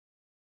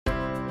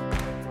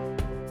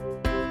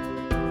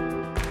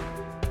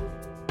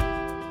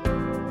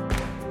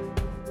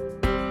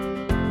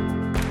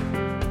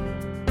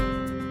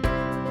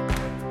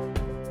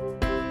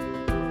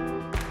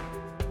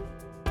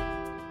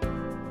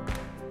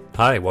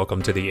Hi,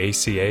 welcome to the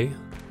ACA,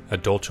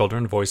 Adult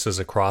Children Voices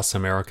Across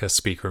America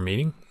speaker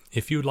meeting.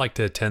 If you'd like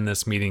to attend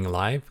this meeting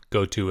live,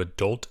 go to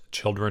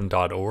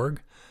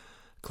adultchildren.org,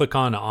 click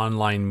on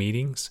online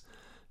meetings,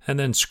 and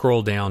then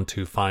scroll down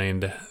to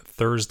find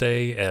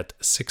Thursday at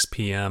 6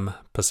 p.m.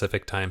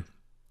 Pacific time.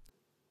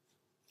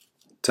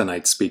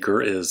 Tonight's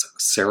speaker is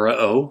Sarah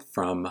O.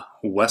 from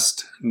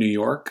West New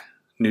York,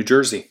 New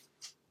Jersey.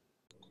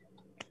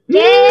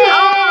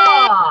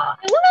 Yeah!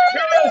 Woo!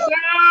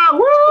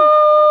 Woo!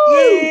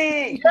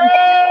 Yay!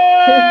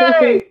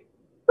 Yay!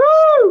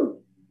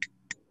 Woo!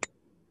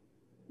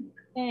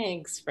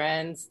 Thanks,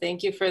 friends.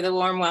 Thank you for the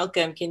warm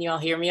welcome. Can you all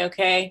hear me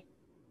okay?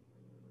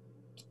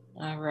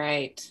 All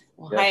right.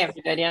 Well, Yes. Hi,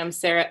 everybody. I'm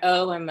Sarah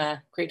O. I'm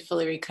a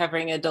gratefully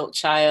recovering adult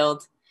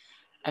child.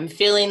 I'm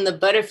feeling the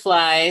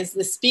butterflies,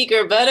 the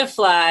speaker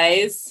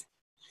butterflies.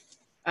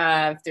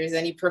 If there's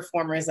any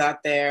performers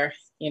out there,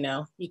 you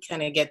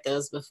kind of get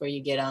those before you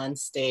get on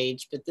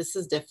stage. But this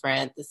is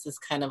different. This is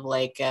kind of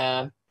like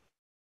an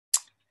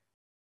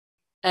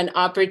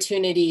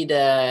opportunity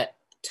to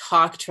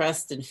talk,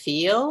 trust, and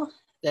feel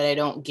that I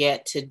don't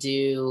get to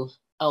do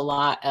a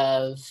lot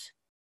of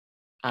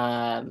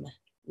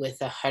with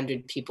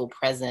 100 people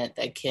present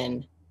that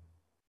can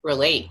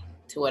relate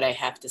to what I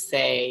have to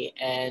say.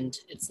 And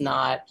it's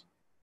not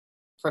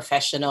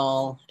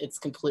professional, it's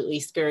completely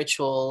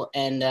spiritual.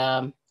 And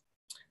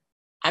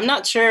I'm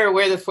not sure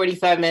where the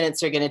 45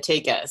 minutes are going to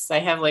take us. I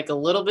have like a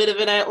little bit of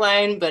an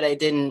outline, but I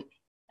didn't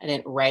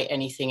write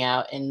anything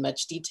out in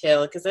much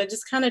detail because I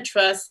just kind of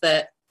trust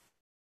that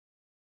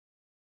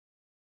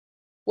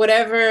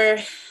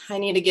whatever I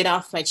need to get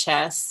off my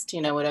chest,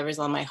 whatever's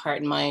on my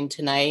heart and mind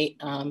tonight,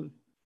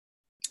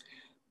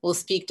 will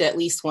speak to at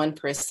least one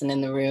person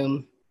in the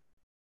room.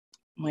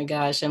 Oh my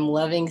gosh, I'm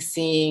loving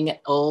seeing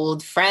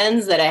old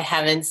friends that I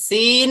haven't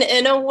seen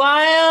in a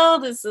while.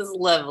 This is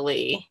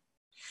lovely.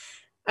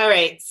 All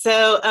right,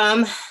 so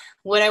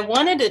what I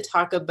wanted to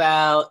talk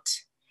about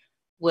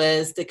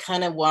was to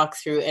kind of walk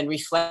through and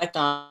reflect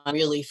on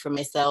really for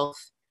myself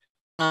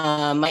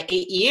my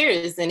 8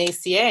 years in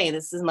ACA.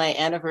 This is my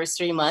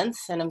anniversary month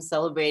and I'm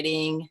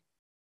celebrating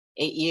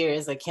 8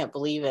 years. I can't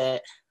believe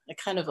it. I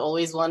kind of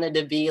always wanted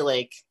to be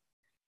like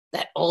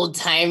that old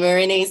timer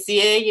in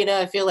ACA.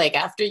 I feel like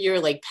after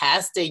you're like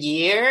past a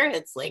year,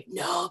 it's like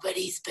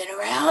nobody's been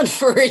around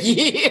for a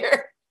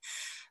year.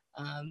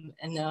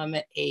 And now I'm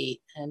at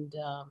 8 and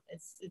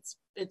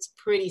it's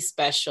pretty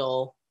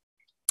special.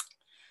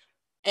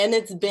 And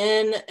it's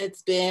been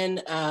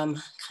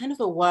kind of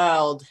a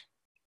wild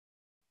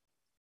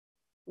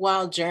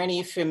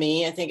journey for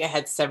me. I think I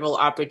had several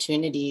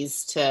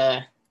opportunities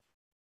to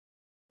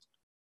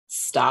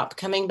stop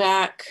coming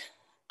back.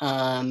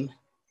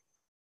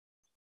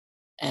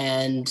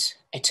 And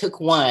I took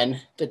one,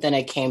 but then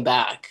I came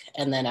back.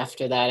 And then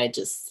after that, I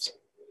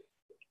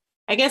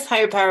guess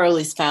higher power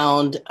always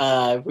found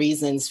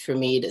reasons for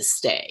me to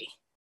stay,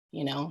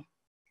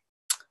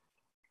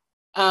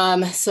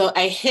 So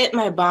I hit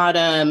my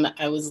bottom.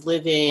 I was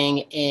living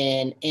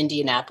in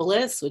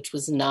Indianapolis, which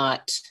was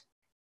not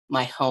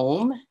my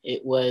home.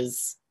 It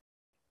was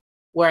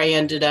where I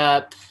ended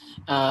up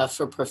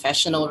for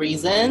professional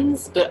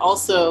reasons, but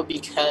also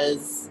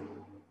because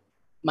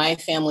my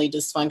family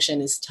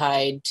dysfunction is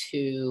tied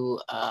to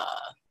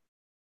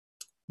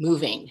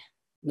moving.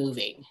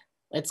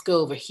 Let's go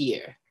over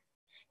here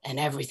and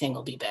everything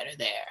will be better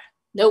there.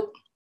 Nope.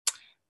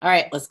 All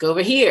right, let's go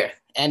over here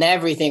and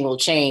everything will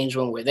change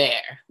when we're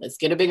there. Let's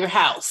get a bigger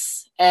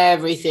house.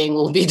 Everything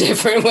will be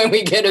different when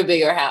we get a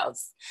bigger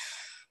house.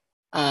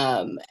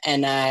 And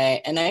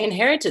I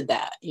inherited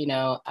that.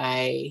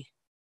 I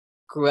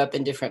grew up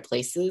in different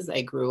places.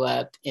 I grew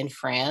up in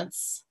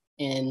France,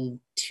 in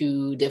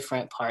 2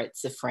 different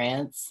parts of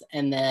France.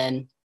 And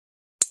then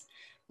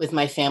with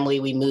my family,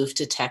 we moved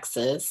to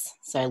Texas.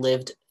 So I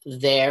lived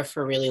there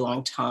for a really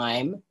long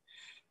time.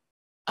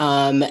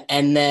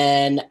 And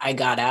then I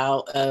got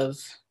out of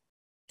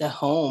the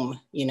home,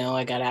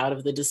 I got out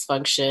of the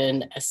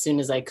dysfunction as soon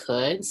as I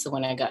could. So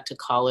when I got to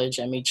college,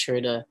 I made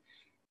sure to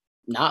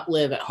not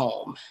live at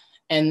home.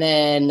 And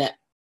then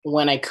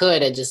when I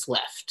could, I just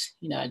left,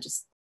 I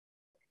just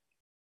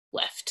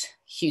left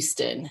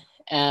Houston.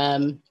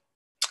 And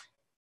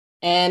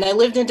I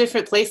lived in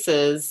different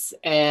places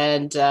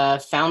and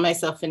found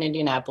myself in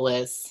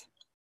Indianapolis,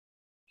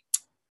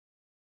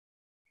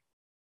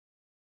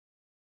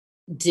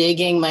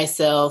 digging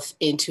myself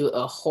into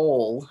a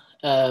hole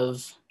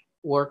of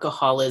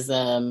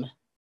workaholism.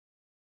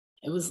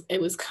 It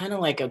was kind of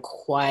like a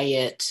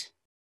quiet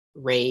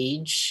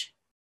rage,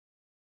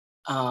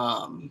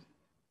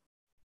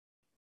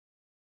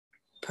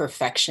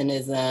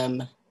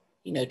 perfectionism,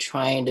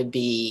 trying to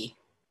be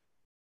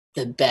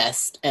the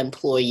best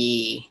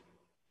employee,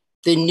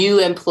 the new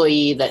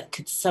employee that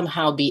could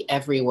somehow be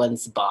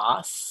everyone's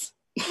boss.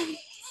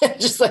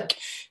 Just like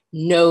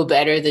no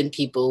better than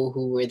people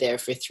who were there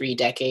for 3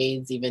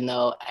 decades, even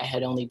though I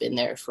had only been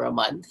there for a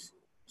month.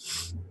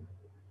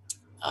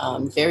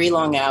 Very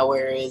long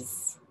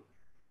hours,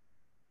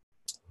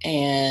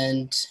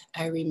 And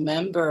I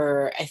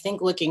remember, I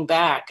think looking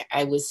back,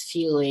 I was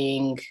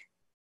feeling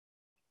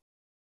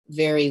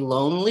very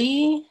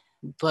lonely,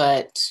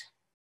 but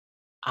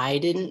I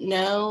didn't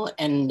know,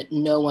 and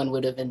no one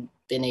would have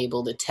been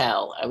able to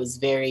tell. I was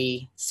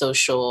very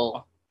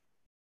social,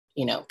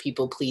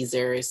 people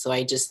pleaser. So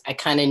I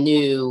kind of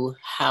knew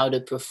how to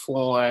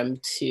perform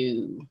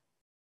to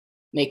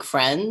make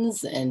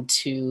friends and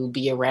to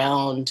be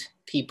around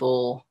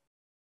people,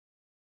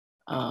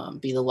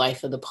 be the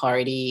life of the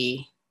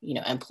party,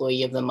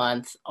 employee of the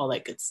month, all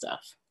that good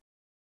stuff.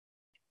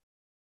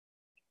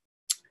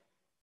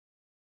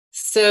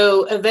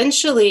 So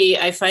eventually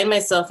I find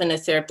myself in a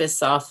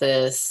therapist's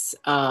office,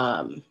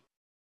 trying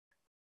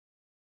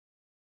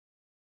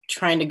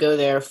to go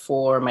there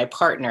for my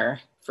partner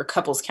for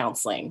couples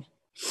counseling.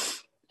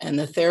 And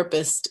the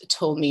therapist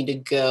told me to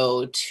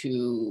go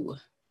to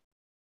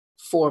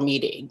 4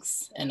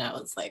 meetings. And I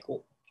was like,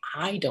 well,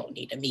 I don't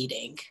need a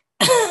meeting.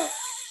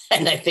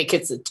 And I think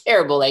it's a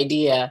terrible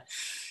idea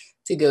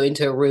to go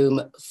into a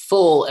room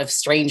full of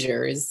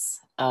strangers.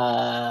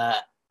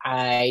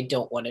 I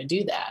don't want to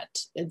do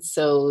that. And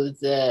so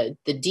the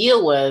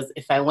deal was,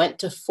 if I went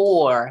to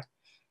 4,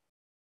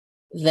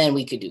 then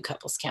we could do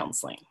couples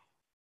counseling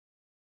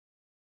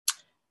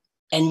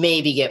and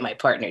maybe get my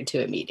partner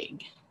to a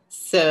meeting.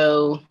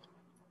 So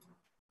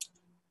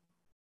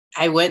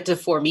I went to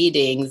 4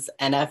 meetings,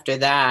 and after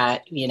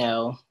that,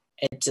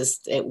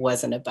 it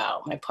wasn't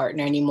about my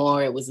partner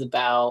anymore. It was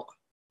about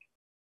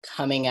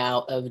coming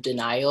out of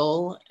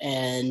denial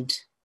and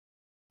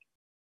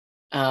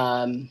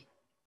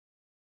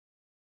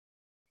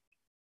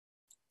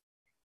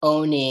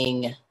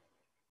owning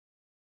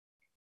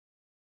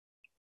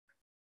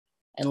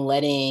and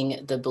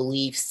letting the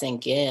belief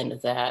sink in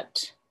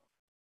that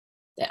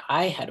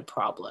I had a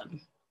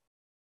problem.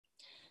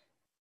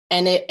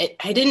 And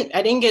I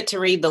didn't get to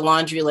read the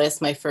laundry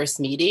list my first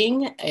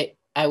meeting.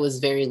 I was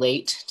very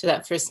late to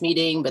that first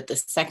meeting, but the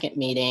second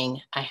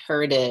meeting, I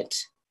heard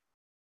it.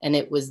 And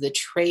it was the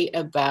trait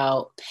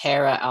about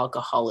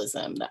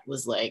para-alcoholism that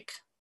was like,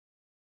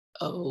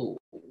 oh,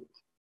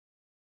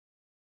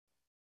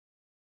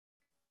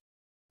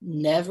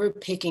 never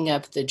picking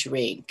up the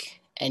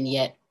drink and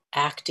yet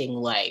acting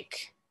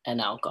like an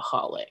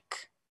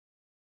alcoholic.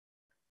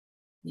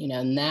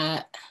 And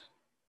that, I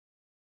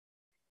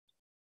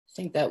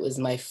think that was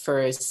my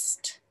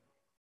first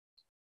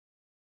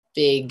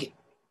big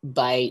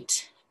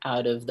bite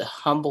out of the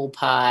humble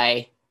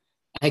pie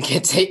I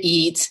get to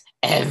eat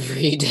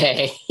every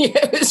day.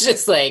 It was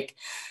just like,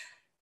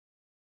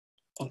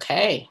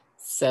 okay,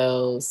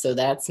 so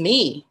that's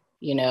me,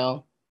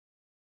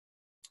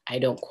 I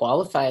don't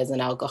qualify as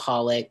an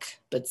alcoholic,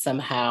 but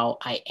somehow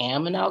I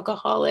am an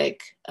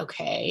alcoholic.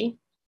 Okay.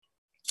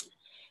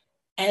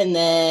 And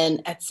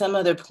then at some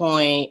other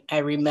point, I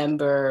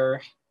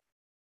remember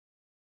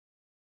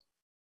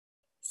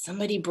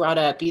somebody brought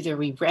up, either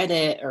we read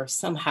it or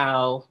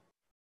somehow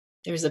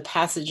there's a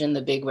passage in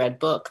the Big Red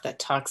Book that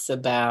talks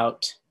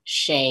about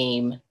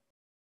shame,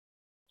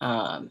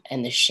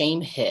 and the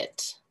shame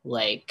hit,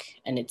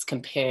 and it's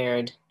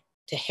compared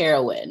to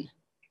heroin.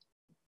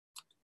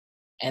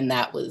 And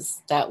that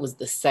was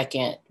the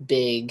second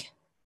big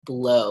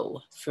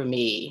blow for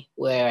me,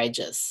 where I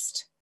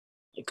just,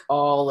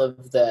 all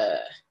of the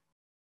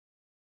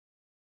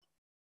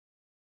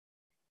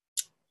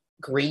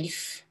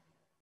grief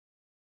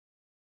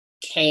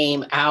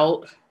came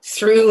out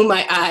through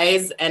my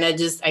eyes, and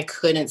I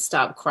couldn't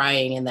stop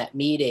crying in that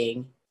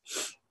meeting.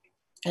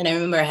 And I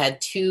remember I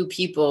had 2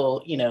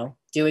 people,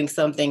 doing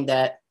something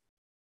that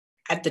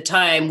at the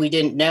time we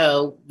didn't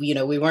know,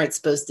 we weren't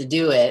supposed to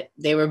do it.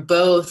 They were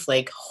both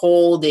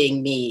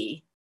holding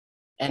me,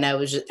 and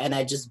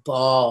I just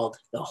bawled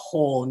the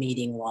whole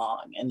meeting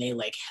long, and they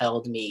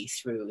held me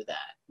through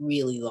that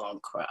really long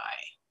cry.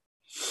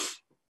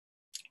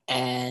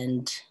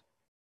 And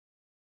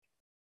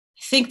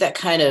I think that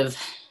kind of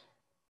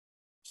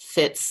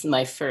fits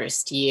my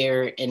first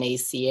year in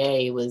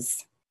ACA,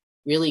 was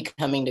really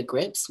coming to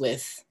grips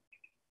with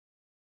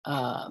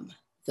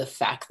the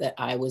fact that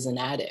I was an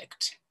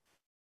addict.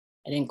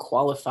 I didn't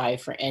qualify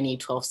for any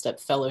 12-step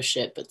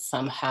fellowship, but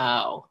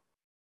somehow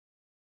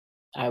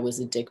I was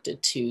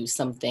addicted to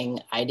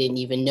something I didn't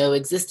even know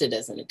existed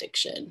as an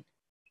addiction.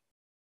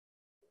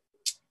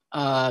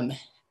 And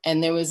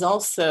there was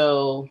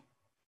also,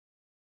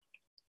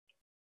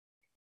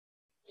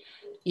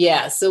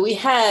 so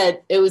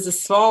it was a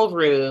small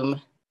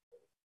room.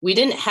 We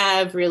didn't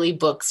have really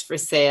books for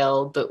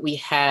sale, but we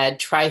had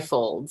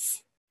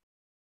trifolds.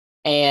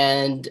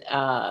 And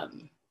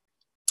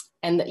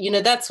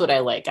that's what I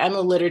like. I'm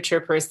a literature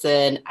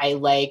person. I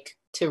like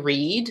to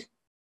read,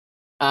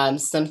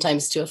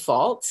 sometimes to a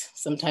fault.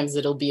 Sometimes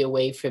it'll be a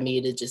way for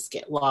me to just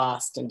get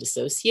lost and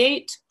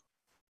dissociate.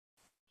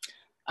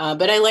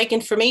 But I like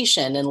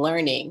information and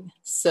learning.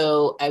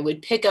 So I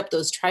would pick up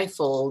those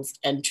trifolds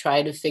and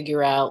try to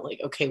figure out, like,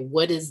 okay,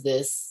 what is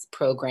this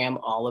program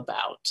all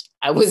about?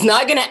 I was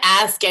not going to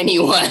ask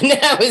anyone.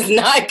 I was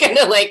not going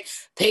to like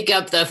pick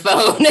up the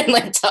phone and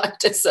like talk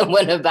to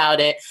someone about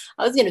it.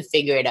 I was going to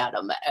figure it out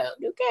on my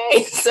own.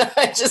 Okay. So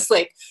I just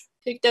like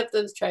picked up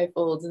those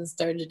trifolds and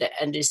started to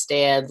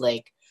understand,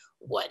 like,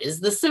 what is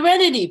the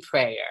serenity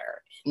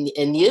prayer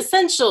in the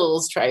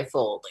essentials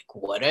trifold? Like,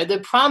 what are the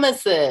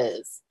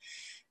promises?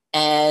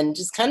 And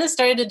just kind of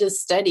started to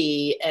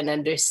study and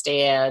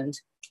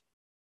understand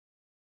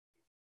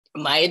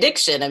my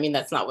addiction. I mean,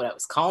 that's not what I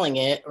was calling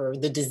it, or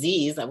the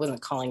disease. I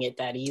wasn't calling it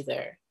that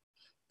either.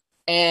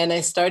 And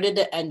I started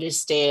to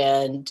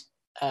understand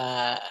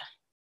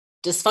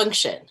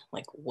dysfunction.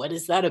 Like, what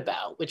is that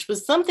about? Which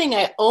was something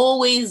I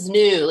always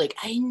knew. Like,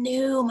 I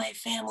knew my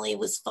family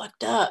was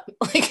fucked up.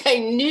 Like, I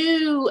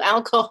knew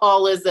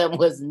alcoholism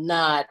was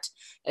not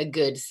a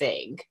good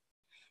thing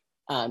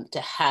to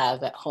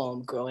have at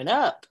home growing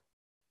up.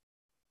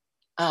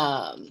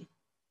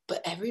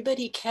 But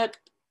everybody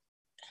kept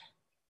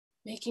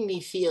making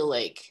me feel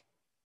like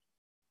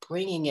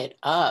bringing it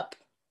up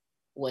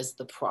was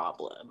the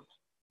problem,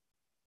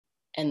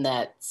 and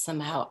that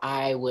somehow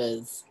I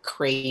was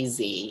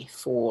crazy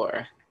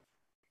for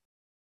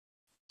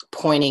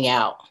pointing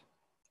out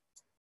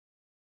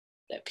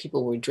that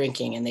people were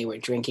drinking and they were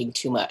drinking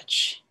too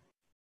much.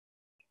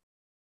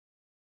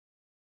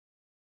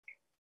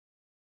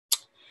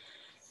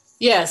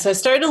 Yeah, so I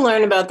started to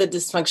learn about the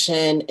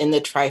dysfunction in the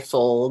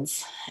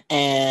trifolds,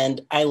 and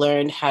I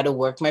learned how to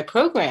work my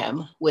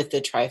program with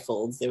the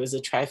trifolds. There was a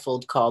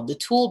trifold called the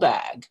tool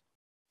bag.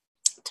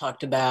 It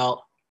talked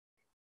about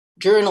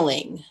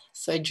journaling.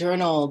 So I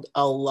journaled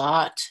a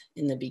lot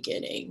in the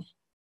beginning.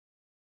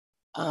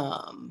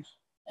 And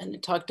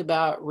it talked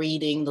about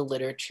reading the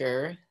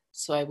literature.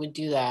 So I would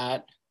do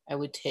that. I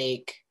would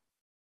take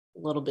a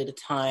little bit of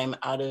time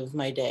out of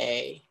my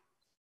day,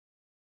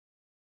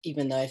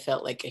 even though I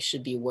felt like I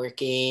should be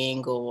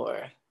working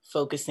or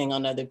focusing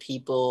on other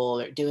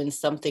people or doing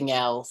something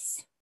else.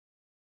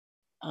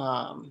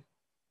 I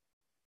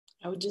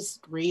would just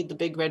read the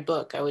big red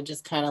book. I would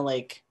just kind of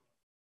like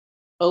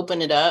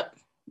open it up,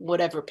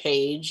 whatever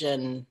page,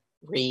 and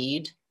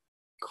read,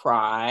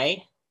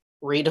 cry,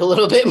 read a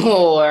little bit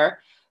more,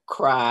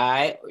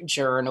 cry, or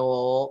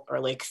journal, or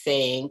like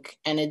think.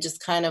 And it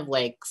just kind of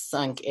like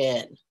sunk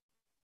in.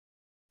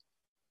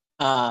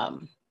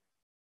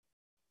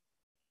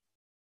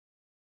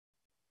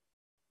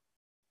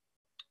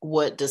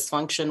 What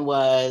dysfunction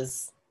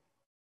was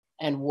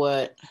and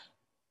what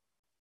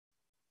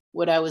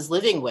I was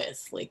living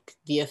with, like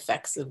the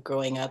effects of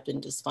growing up in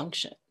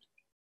dysfunction.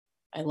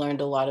 I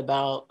learned a lot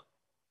about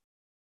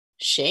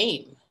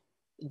shame,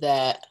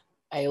 that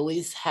I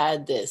always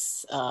had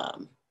this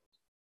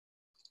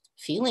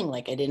feeling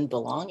like I didn't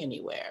belong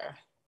anywhere.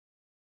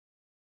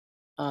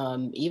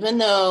 Even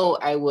though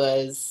I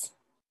was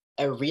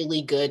a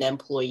really good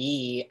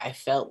employee, I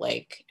felt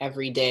like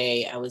every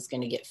day I was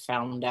going to get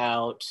found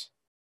out.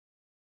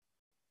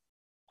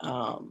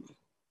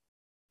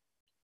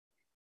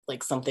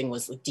 Like something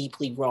was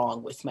deeply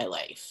wrong with my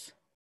life.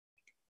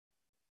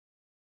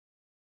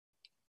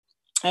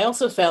 I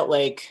also felt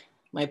like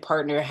my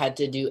partner had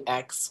to do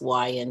X,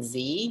 Y, and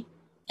Z,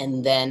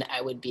 and then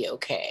I would be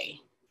okay.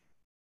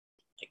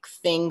 Like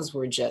things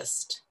were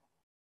just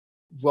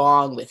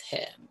wrong with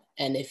him.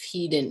 And if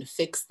he didn't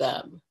fix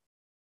them,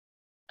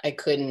 I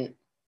couldn't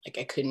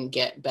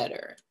get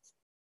better.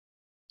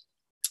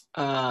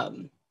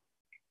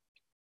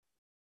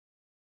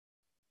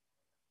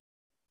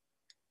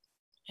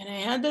 And I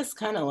had this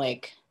kind of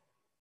like,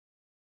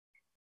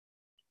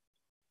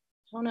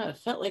 I don't know, it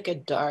felt like a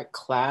dark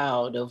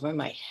cloud over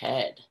my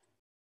head.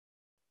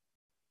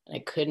 I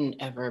couldn't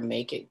ever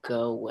make it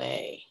go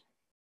away.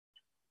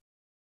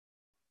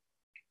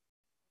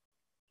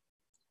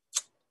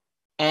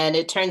 And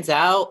it turns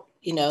out,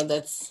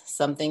 that's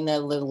something that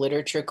the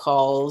literature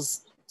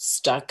calls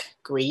stuck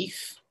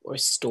grief or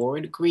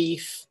stored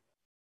grief,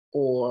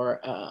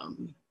 or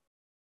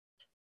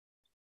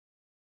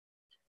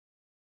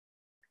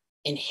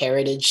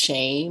inherited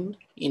shame.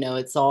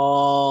 It's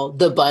all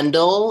the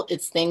bundle.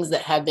 It's things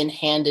that have been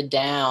handed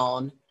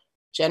down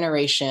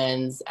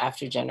generations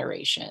after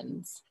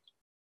generations.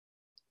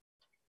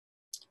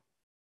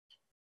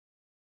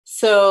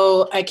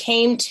 So I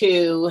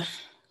came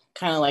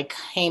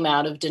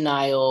out of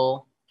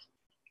denial.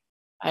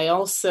 I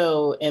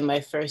also, in my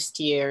first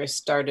year,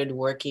 started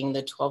working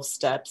the 12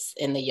 steps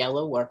in the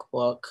yellow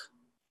workbook.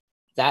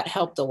 That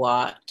helped a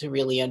lot to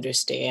really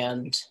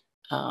understand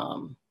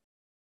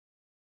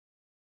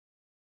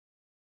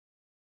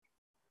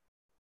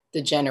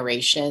the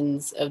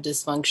generations of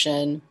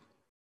dysfunction.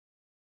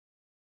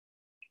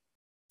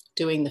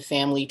 Doing the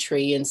family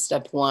tree in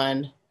step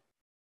 1.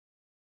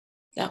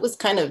 That was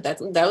that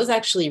was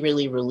actually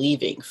really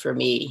relieving for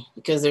me,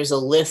 because there's a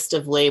list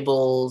of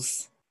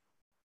labels.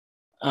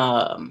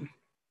 That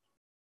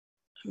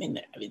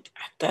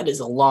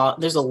is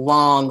there's a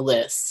long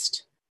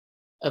list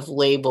of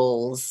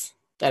labels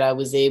that I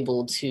was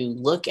able to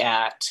look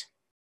at.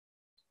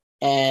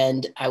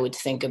 And I would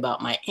think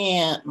about my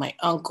aunt, my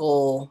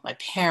uncle, my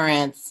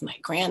parents, my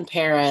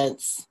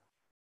grandparents,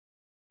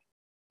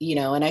 you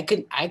know, and I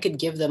could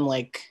give them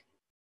like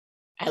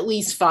at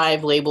least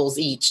 5 labels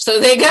each. So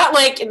they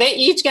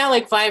each got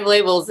like 5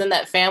 labels in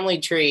that family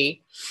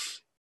tree.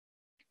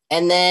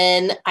 And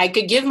then I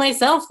could give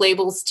myself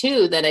labels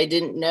too that I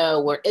didn't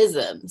know were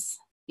isms,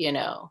 you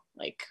know,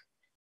 like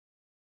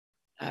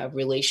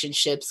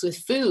relationships with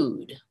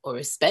food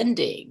or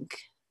spending.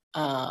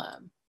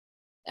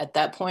 At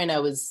that point, I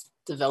was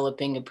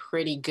developing a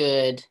pretty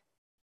good,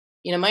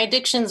 you know, my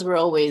addictions were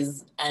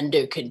always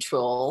under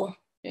control.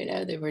 You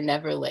know, they were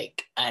never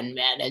like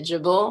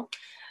unmanageable,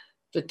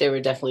 but they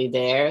were definitely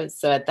there.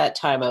 So at that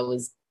time I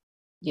was,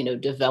 you know,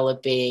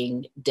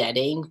 developing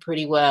debting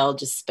pretty well,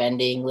 just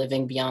spending,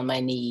 living beyond my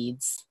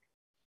needs,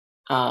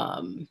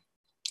 and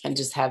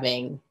just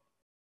having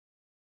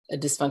a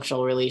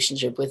dysfunctional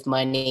relationship with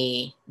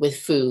money, with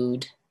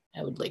food.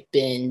 I would like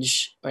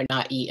binge or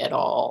not eat at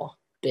all,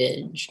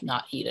 binge,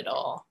 not eat at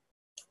all,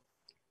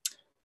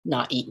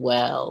 not eat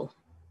well.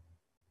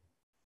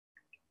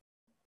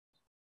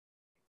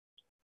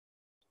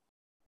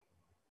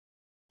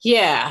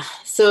 Yeah.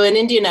 So in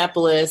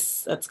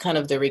Indianapolis, that's kind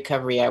of the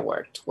recovery I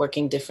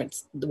working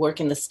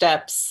the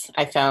steps.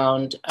 I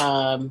found,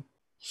 I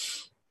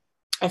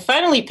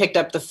finally picked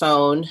up the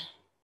phone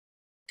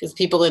because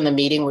people in the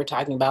meeting were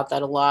talking about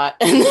that a lot.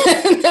 And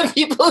the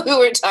people who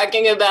were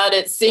talking about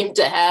it seemed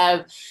to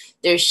have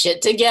their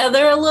shit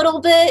together a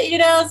little bit, you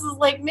know? So it's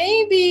like,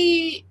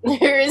 maybe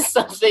there is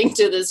something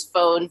to this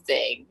phone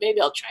thing. Maybe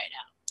I'll try it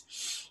out.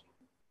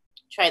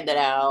 Tried that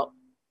out.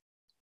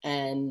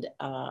 And,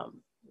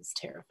 was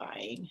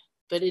terrifying,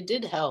 but it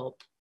did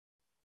help.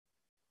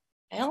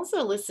 I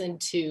also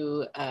listened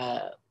to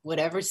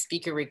whatever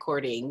speaker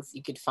recordings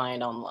you could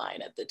find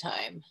online at the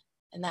time,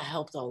 and that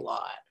helped a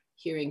lot,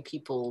 hearing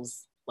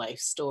people's life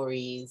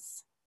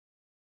stories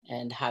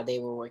and how they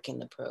were working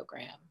the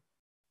program.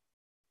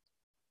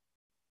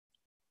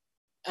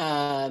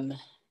 And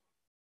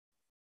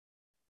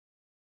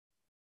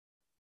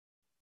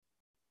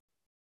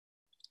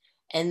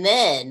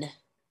then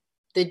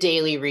the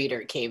Daily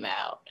Reader came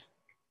out.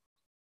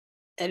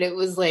 And it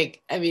was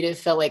like, I mean, it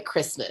felt like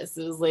Christmas.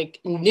 It was like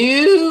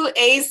new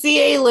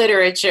ACA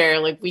literature.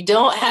 Like, we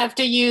don't have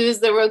to use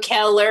the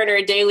Rochelle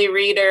Lerner Daily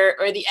Reader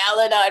or the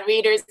Al-Anon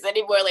readers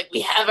anymore. Like,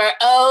 we have our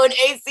own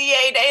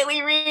ACA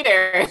Daily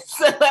Reader.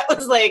 So that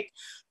was like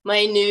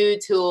my new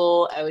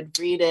tool. I would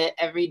read it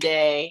every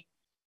day.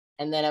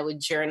 And then I would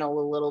journal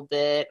a little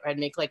bit, or I'd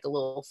make like a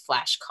little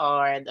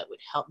flashcard that would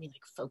help me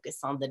like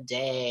focus on the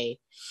day.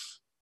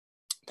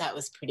 That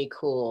was pretty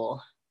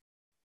cool.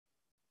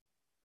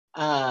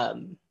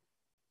 Then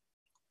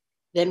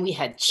we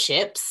had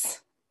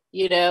chips,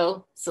 you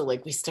know, so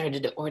like we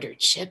started to order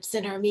chips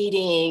in our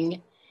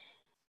meeting.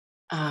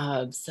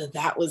 So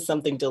that was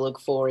something to look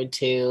forward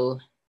to.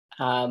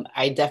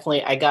 I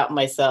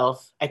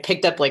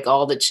picked up like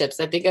all the chips.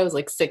 I think I was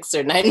like 6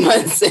 or 9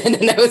 months in,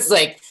 and I was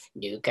like,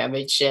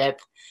 newcomer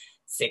chip,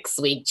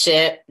 6-week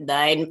chip,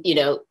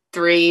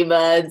 3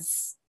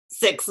 months,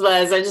 6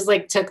 months. I just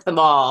like took them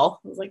all.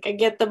 I was like, I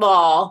get them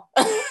all.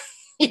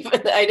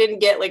 Even I didn't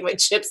get like my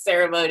chip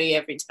ceremony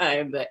every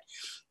time, but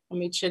I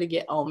made sure to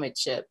get all my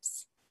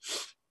chips.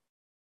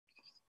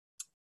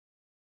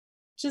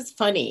 Which is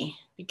funny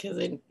because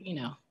I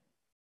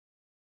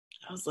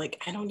was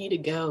like, I don't need to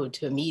go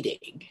to a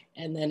meeting.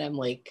 And then I'm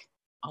like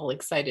all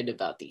excited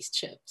about these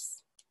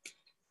chips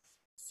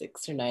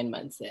 6 or 9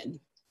 months in.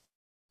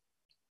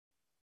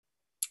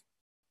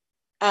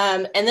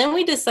 And then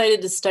we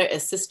decided to start a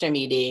sister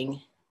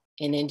meeting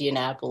in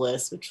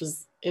Indianapolis,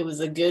 it was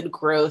a good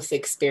growth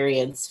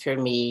experience for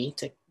me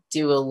to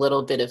do a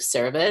little bit of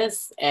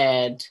service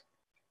and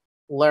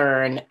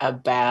learn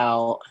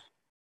about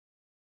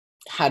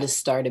how to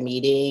start a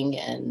meeting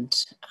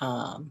and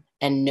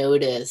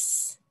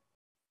notice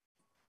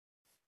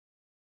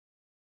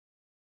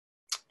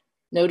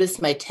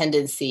my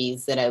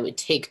tendencies that I would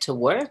take to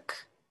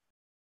work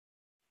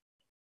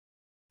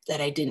that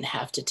I didn't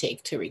have to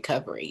take to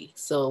recovery.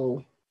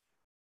 So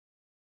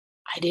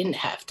I didn't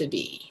have to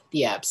be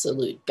the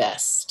absolute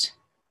best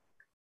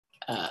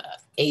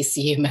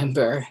ACA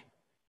member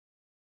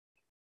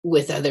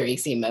with other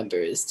ACA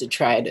members to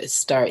try to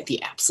start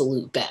the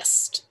absolute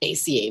best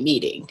ACA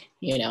meeting,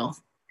 you know?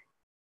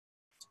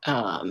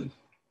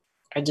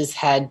 I just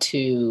had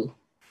to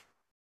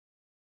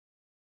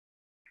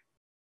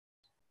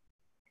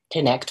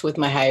connect with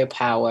my higher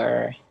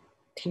power,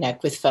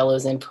 connect with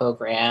fellows in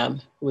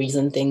program,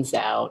 reason things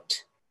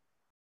out.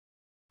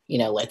 You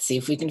know, let's see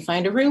if we can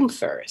find a room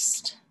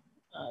first.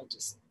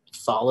 Just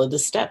follow the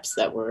steps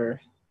that were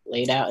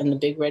laid out in the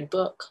big red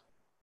book.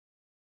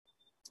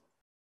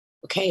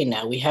 Okay,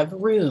 now we have a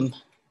room.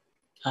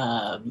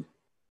 Let's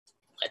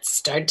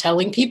start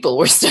telling people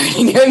we're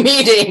starting a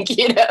meeting,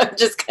 you know,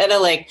 just kind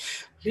of like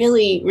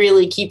really,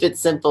 really keep it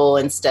simple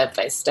and step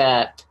by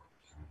step.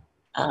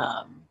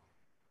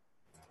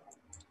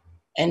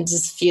 and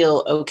just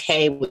feel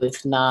okay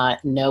with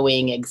not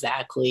knowing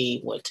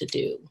exactly what to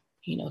do,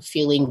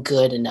 feeling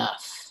good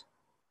enough.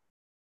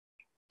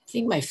 I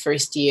think my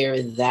first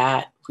year,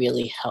 that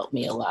really helped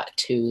me a lot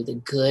too, the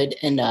good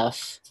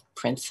enough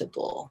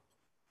principle.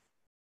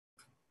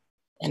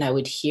 And I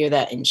would hear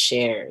that in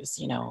shares,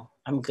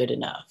 I'm good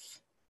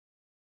enough.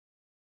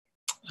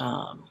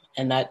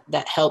 And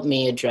that helped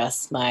me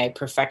address my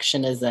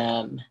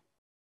perfectionism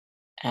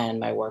and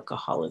my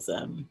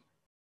workaholism.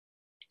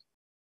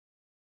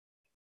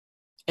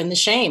 And the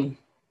shame,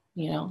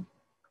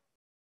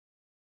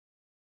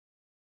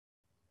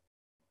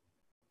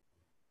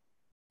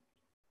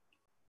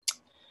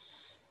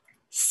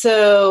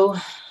 So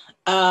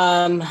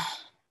I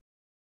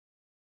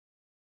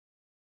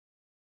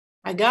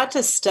got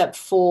to step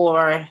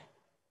 4.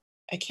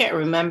 I can't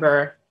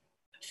remember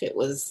if it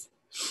was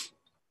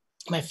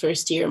my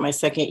first year or my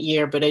second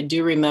year, but I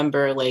do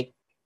remember like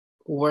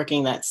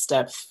working that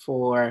step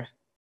for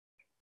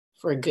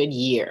a good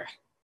year.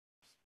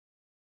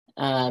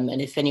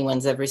 And if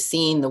anyone's ever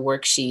seen the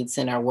worksheets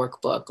in our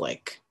workbook,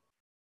 like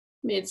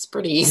it's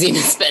pretty easy to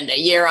spend a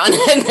year on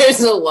it.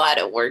 There's a lot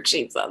of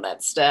worksheets on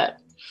that step.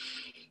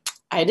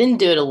 I didn't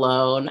do it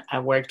alone. I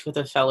worked with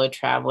a fellow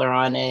traveler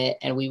on it,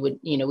 and we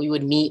would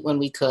meet when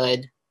we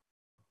could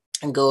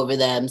and go over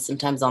them,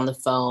 sometimes on the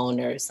phone,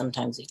 or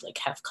sometimes we'd like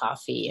have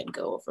coffee and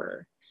go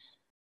over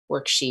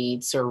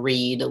worksheets or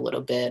read a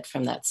little bit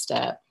from that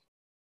step.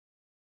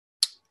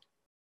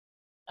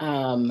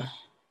 And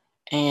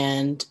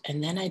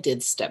then I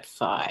did step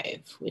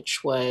 5,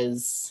 which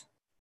was,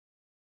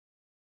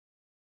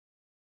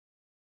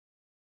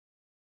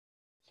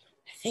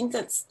 I think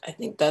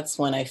that's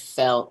when I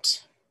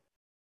felt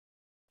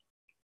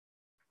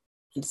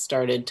and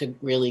started to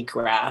really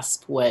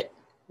grasp what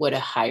a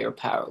higher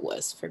power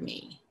was for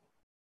me.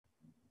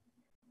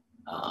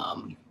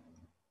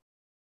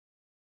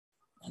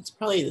 That's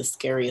probably the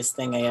scariest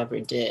thing I ever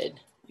did,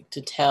 like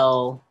to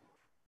tell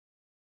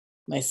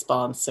my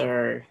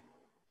sponsor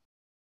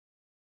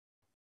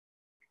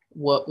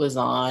what was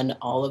on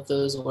all of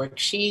those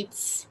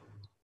worksheets.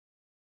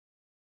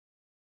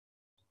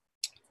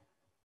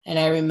 And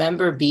I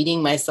remember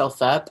beating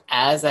myself up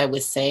as I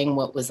was saying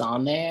what was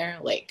on there,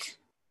 like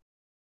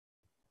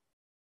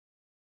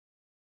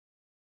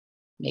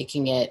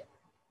making it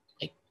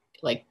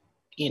like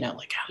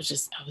I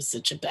was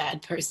such a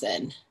bad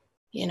person,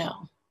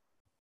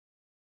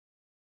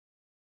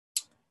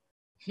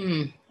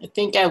 I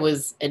think I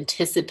was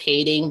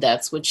anticipating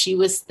that's what she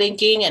was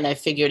thinking. And I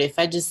figured if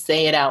I just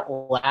say it out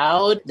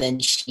loud, then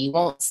she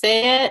won't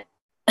say it.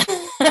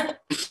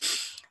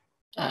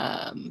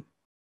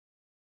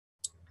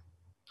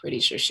 Pretty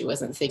sure she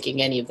wasn't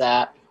thinking any of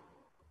that.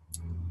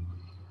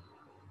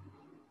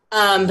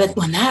 But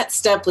when that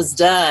step was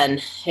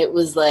done, it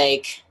was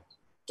like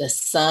the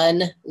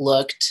sun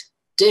looked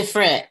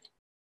different.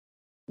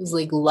 It was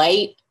like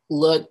light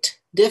looked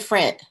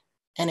different,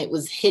 and it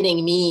was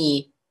hitting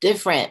me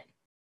different.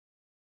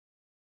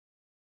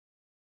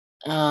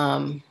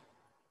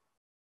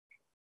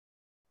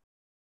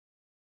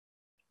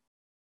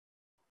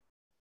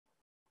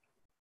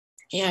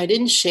 Yeah, I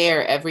didn't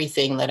share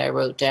everything that I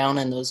wrote down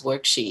in those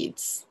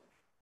worksheets.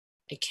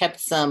 I kept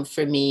some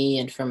for me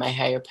and for my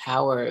higher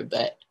power,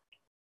 but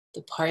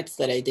the parts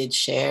that I did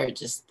share, it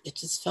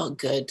just felt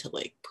good to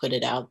like put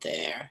it out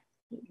there.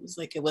 It was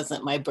like it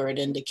wasn't my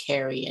burden to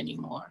carry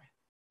anymore.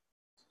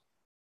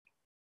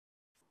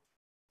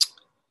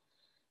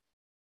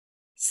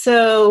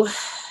 So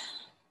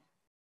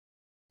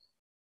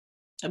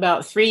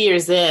about 3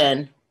 years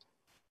in,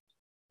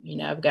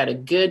 I've got a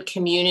good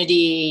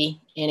community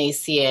in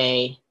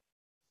ACA,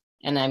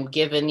 and I'm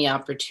given the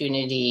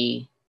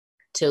opportunity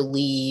to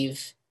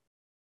leave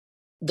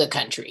the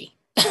country.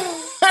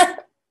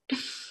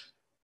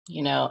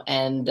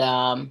 And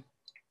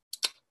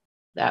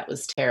that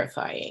was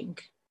terrifying.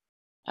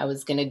 I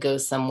was going to go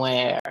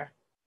somewhere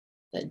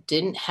that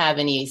didn't have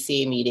any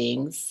ACA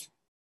meetings.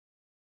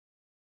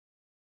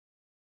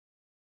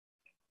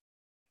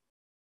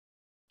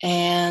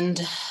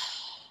 And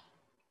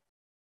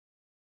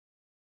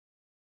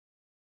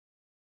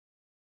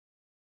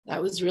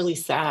that was really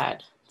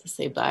sad to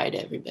say bye to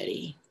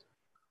everybody.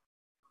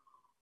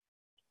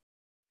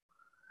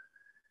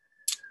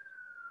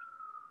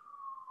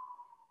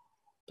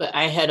 But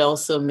I had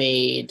also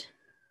made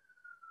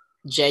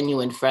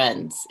genuine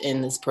friends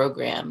in this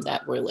program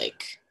that were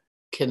like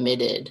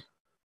committed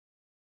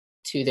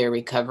to their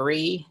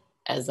recovery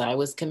as I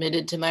was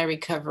committed to my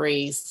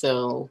recovery.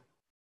 So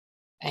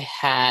I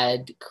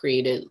had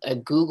created a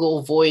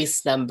Google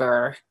Voice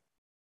number.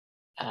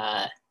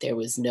 There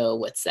was no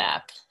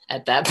WhatsApp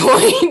at that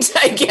point,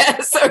 I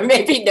guess, or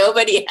maybe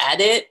nobody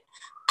had it.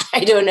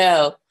 I don't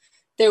know.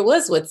 There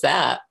was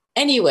WhatsApp.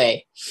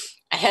 Anyway,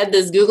 I had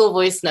this Google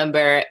Voice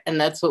number,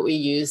 and that's what we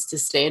used to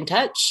stay in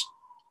touch.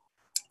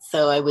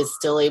 So I was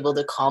still able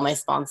to call my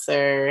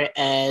sponsor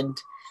and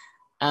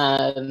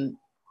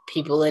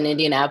people in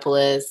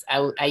Indianapolis.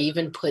 I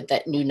even put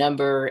that new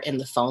number in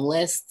the phone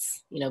lists,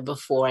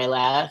 before I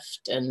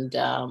left. And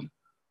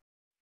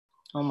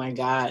Oh my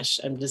gosh,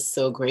 I'm just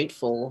so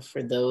grateful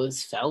for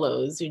those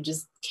fellows who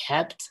just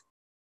kept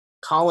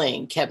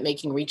calling, kept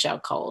making reach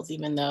out calls,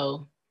 even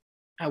though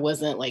I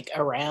wasn't like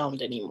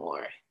around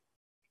anymore.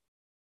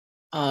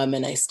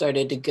 And I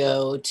started to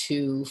go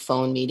to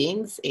phone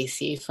meetings,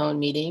 ACA phone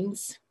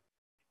meetings.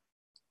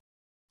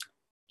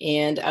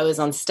 And I was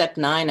on step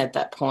 9 at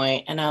that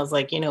point, and I was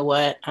like, you know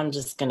what? I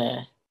was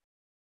gonna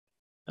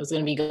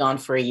be gone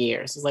for a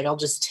year. So I was like, I'll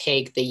just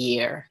take the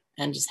year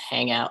and just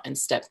hang out in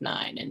step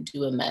 9 and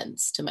do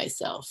amends to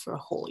myself for a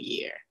whole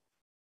year.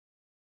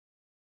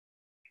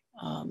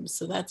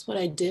 So that's what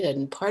I did.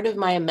 And part of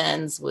my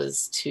amends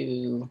was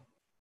to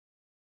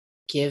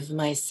give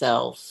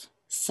myself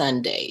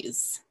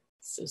Sundays.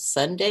 So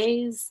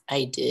Sundays,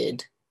 I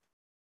did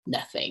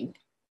nothing.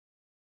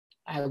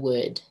 I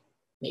would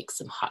make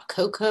some hot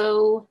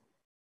cocoa.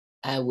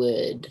 I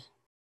would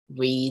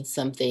read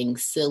something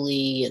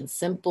silly and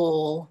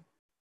simple.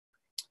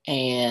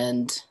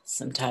 And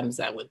sometimes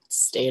I would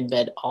stay in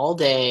bed all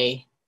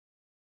day.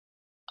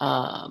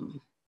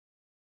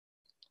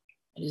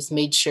 I just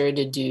made sure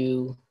to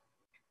do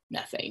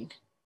nothing.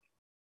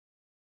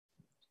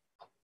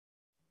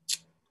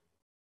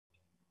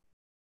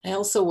 I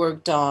also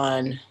worked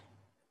on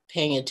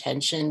paying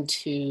attention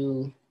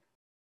to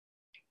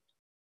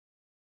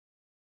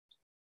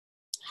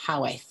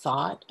how I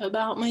thought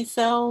about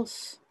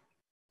myself,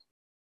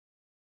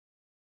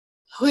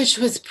 which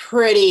was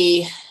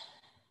pretty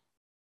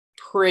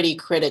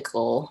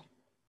critical.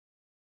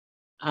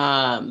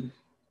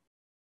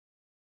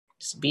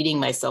 Just beating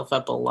myself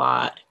up a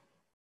lot.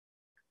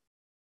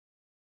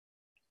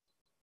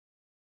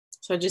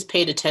 So I just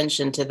paid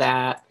attention to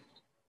that.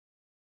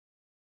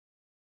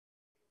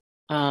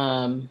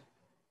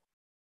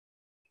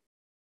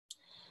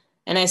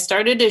 And I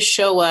started to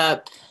show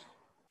up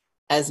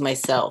as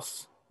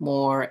myself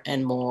more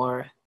and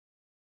more.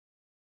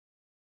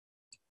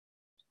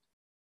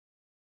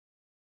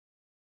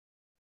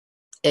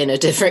 In a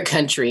different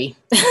country.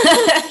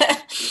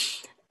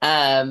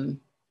 And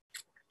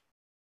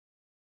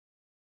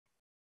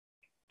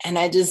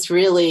I just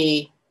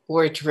really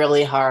worked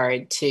really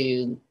hard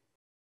to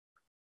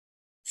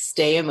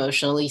stay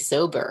emotionally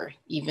sober,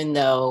 even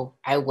though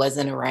I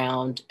wasn't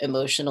around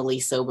emotionally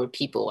sober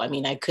people. I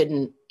mean, I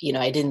couldn't,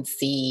 I didn't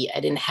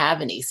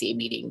have an ACA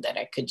meeting that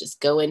I could just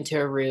go into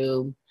a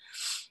room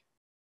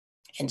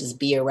and just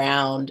be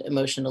around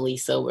emotionally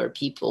sober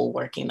people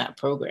working that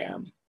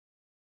program.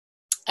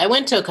 I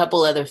went to a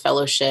couple other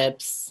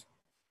fellowships,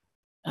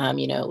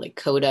 like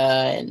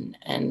CODA,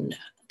 and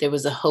there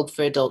was a Hope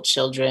for Adult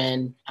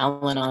Children,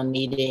 Al-Anon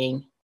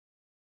meeting,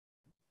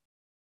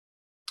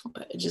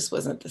 but it just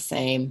wasn't the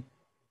same.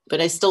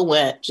 But I still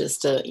went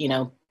just to,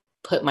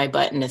 put my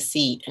butt in a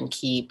seat and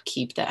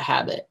keep that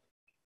habit.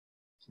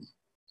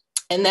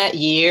 And that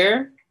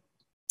year,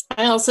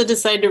 I also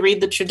decided to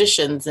read the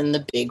traditions in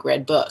the Big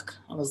Red Book.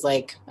 I was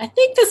like, I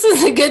think this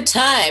is a good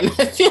time.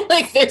 I feel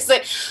like there's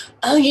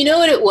oh, you know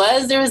what it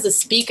was? There was a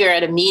speaker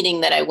at a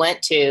meeting that I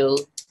went to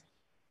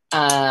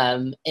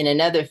in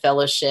another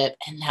fellowship,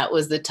 and that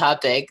was the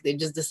topic. They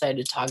just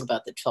decided to talk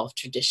about the 12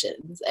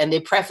 traditions, and they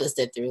prefaced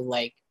it through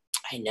like,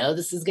 I know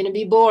this is going to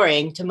be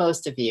boring to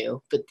most of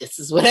you, but this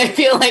is what I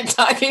feel like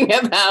talking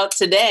about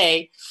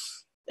today.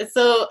 And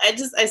so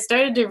I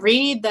started to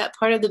read that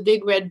part of the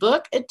Big Red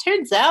Book. It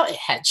turns out it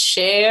had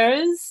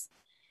shares,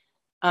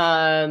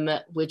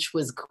 which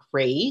was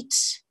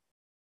great.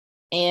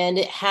 And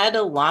it had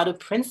a lot of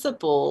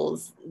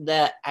principles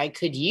that I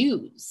could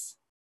use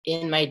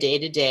in my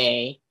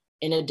day-to-day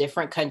in a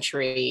different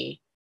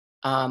country.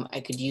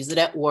 I could use it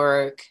at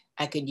work.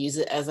 I could use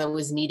it as I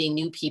was meeting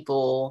new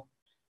people.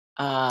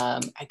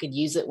 I could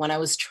use it when I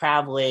was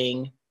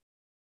traveling.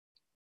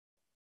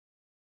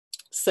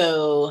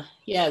 So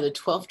yeah, the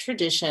 12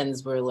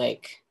 traditions were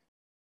like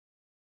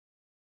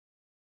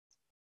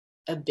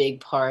a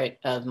big part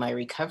of my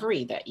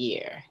recovery that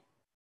year.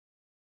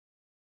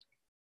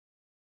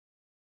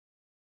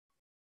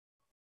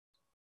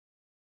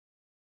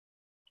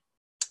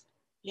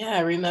 Yeah,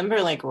 I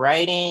remember like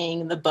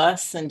riding the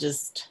bus and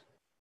just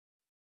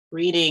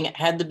reading. I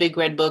had the Big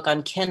Red Book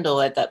on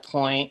Kindle at that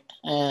point,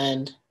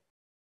 and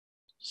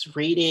just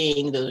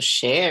reading those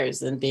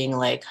shares and being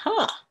like,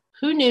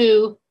 who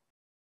knew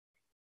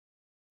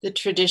the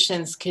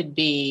traditions could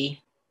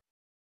be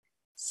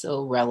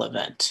so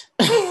relevant?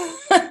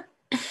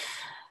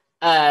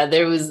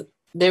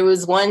 There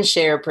was one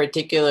share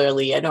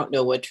particularly, I don't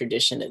know what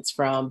tradition it's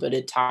from, but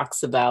it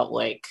talks about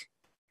like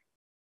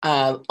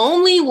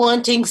only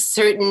wanting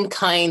certain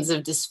kinds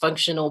of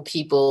dysfunctional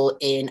people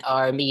in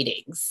our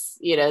meetings.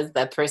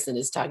 That person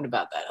is talking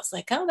about that. I was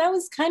like, oh, that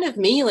was kind of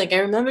me. Like, I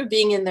remember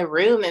being in the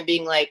room and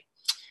being like,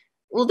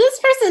 well, this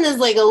person is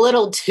like a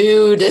little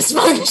too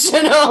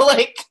dysfunctional.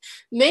 Like,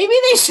 maybe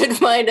they should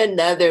find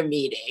another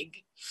meeting.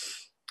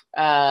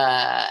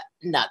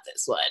 Not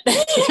this one.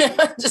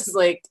 Just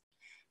like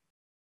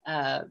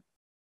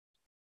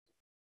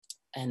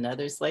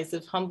another slice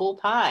of humble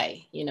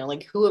pie.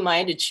 Like, who am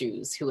I to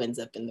choose who ends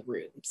up in the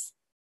rooms?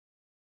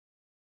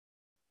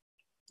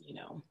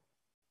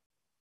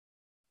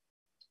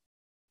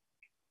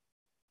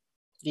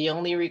 the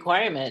only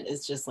requirement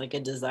is just like a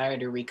desire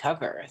to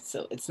recover.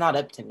 So it's not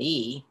up to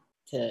me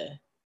to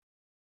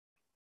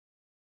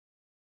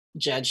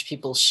judge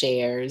people's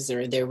shares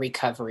or their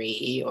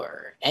recovery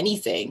or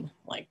anything.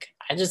 Like,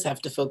 I just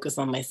have to focus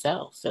on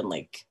myself and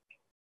like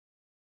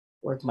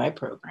work my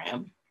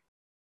program.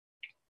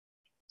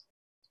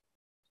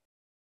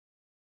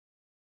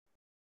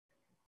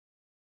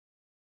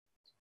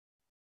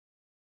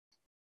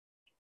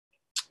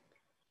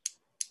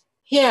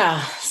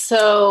 Yeah,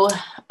 so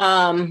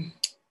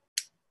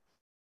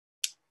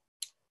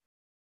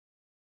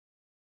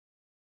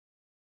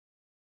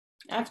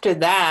after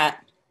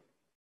that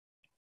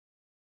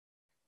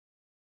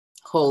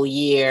whole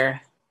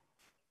year,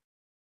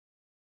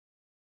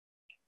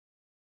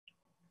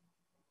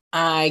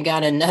 I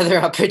got another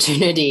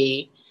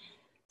opportunity.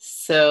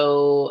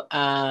 So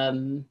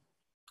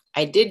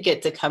I did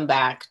get to come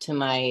back to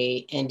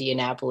my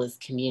Indianapolis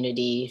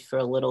community for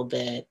a little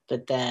bit,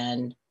 but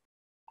then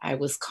I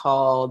was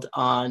called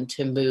on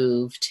to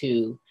move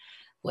to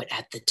what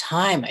at the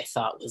time I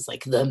thought was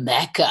like the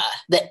Mecca,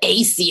 the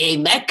ACA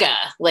Mecca,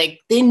 like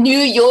the New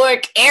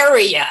York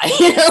area,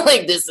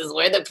 like this is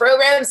where the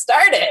program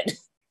started.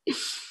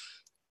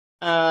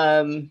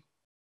 So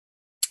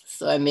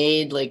I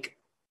made like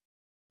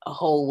a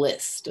whole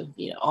list of,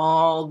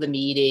 all the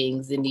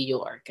meetings in New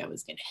York. I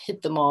was going to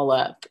hit them all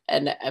up.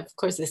 And of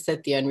course, I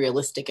set the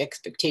unrealistic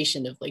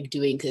expectation of like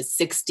doing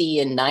 60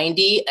 and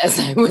 90 as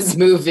I was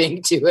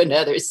moving to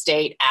another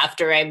state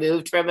after I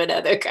moved from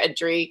another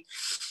country.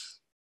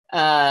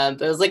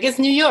 But I was like, it's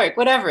New York,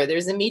 whatever.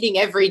 There's a meeting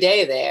every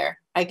day there.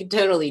 I could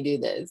totally do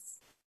this.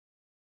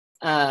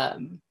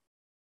 And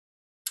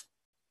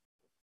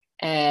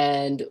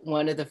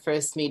one of the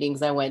first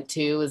meetings I went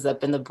to was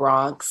up in the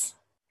Bronx,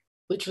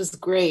 which was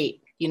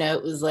great.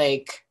 It was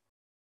like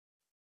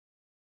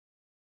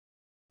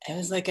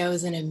I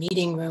was in a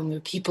meeting room where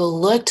people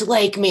looked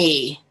like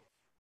me.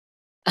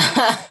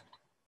 It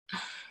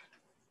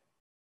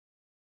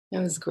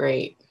was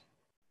great.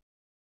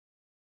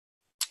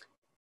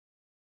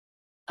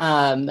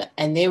 And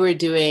they were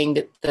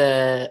doing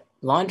the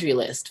laundry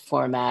list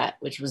format,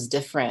 which was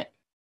different.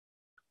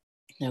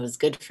 It was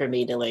good for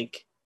me to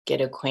like get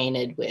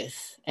acquainted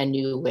with a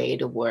new way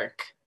to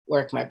work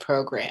my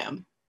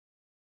program.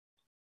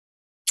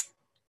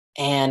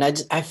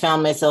 And I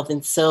found myself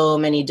in so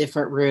many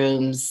different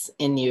rooms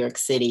in New York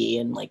City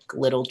and like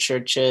little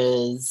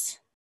churches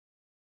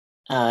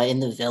in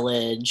the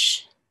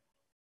Village.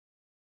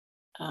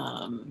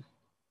 Then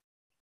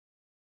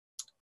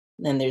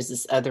there's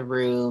this other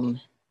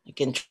room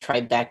like in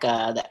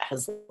Tribeca that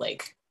has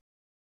like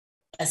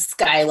a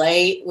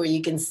skylight where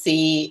you can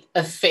see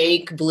a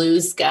fake blue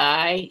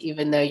sky,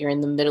 even though you're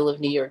in the middle of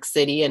New York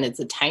City and it's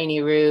a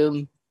tiny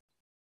room.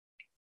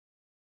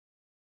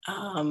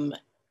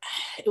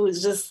 It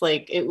was just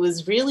like, it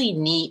was really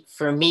neat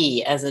for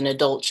me as an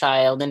adult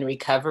child in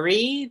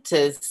recovery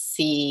to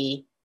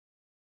see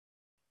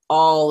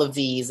all of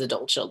these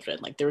adult children.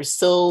 Like there were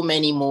so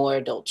many more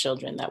adult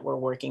children that were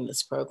working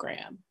this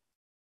program.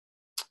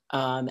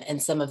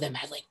 And some of them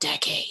had like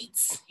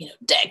decades in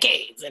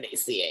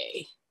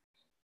ACA.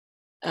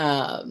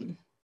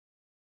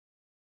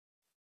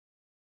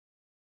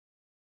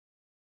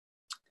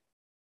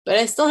 But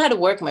I still had to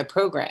work my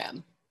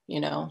program,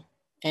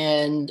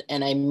 and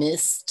I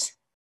missed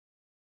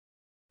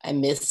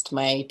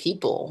my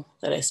people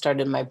that I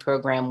started my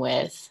program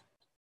with.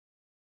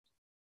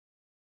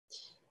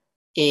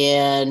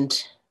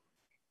 And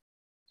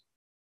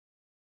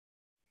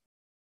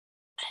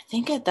I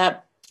think at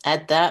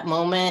that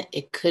moment,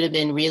 it could have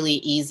been really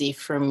easy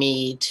for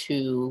me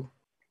to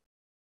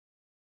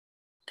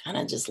kind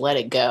of just let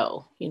it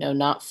go,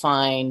 not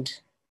find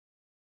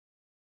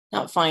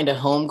a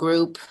home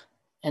group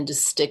and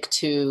just stick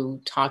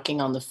to talking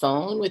on the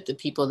phone with the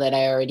people that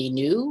I already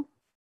knew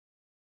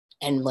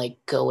and like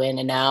go in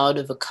and out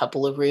of a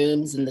couple of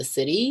rooms in the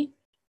city.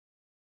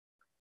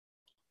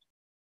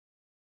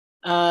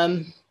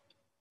 But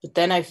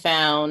then I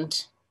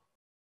found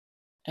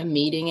a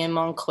meeting in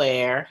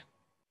Montclair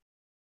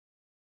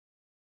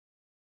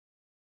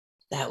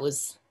that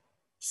was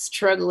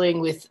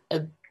struggling with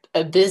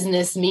a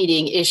business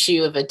meeting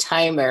issue of a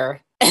timer.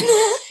 And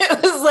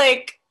it was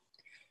like,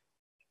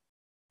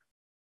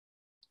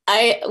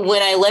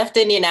 when I left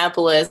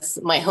Indianapolis,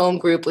 my home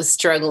group was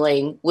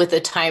struggling with a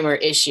timer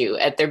issue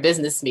at their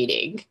business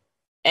meeting.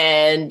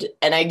 And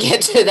I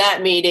get to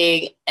that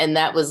meeting and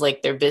that was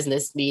like their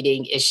business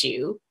meeting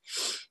issue.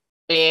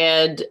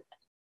 And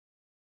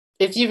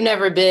if you've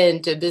never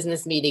been to a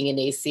business meeting in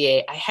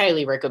ACA, I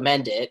highly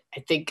recommend it. I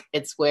think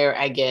it's where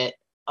I get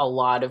a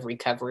lot of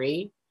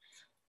recovery.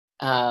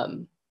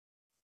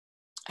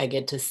 I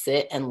get to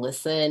sit and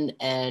listen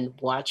and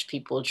watch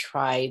people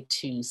try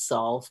to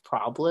solve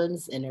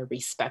problems in a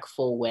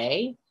respectful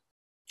way.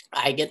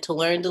 I get to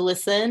learn to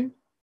listen.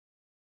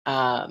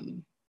 I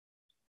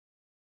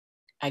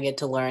get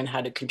to learn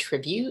how to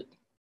contribute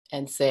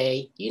and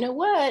say, you know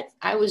what?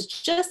 I was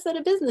just at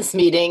a business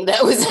meeting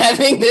that was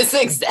having this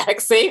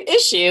exact same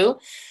issue.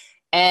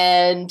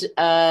 And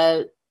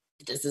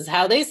this is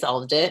how they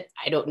solved it.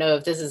 I don't know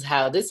if this is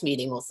how this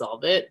meeting will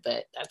solve it,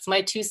 but that's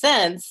my 2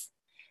 cents.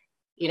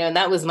 And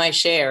that was my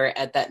share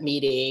at that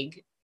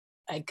meeting,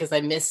 because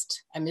I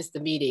missed the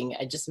meeting.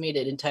 I just made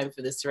it in time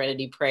for the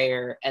Serenity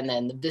Prayer and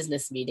then the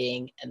business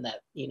meeting, and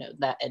that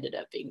ended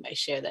up being my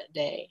share that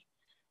day.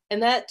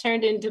 And that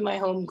turned into my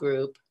home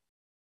group.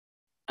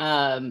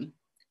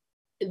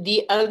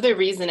 The other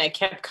reason I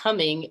kept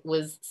coming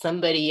was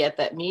somebody at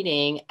that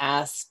meeting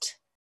asked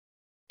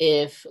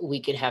if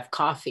we could have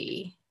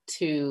coffee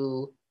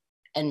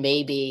and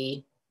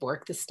maybe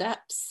work the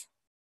steps.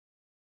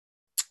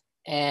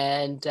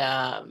 And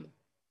I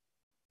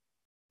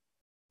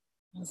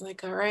was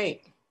like, all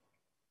right,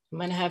 I'm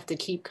going to have to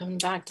keep coming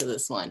back to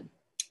this one.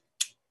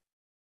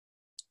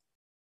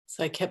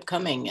 So I kept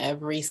coming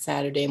every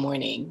Saturday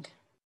morning,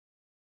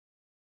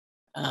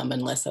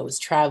 unless I was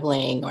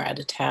traveling or out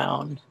of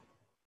town.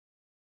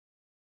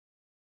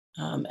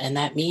 And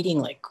that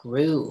meeting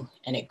grew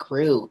and it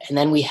grew. And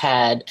then we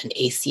had an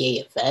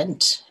ACA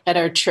event at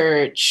our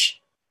church.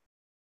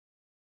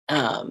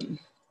 Then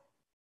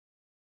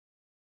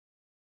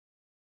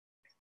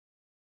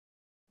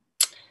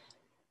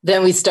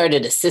we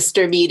started a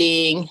sister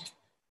meeting.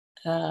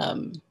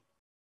 And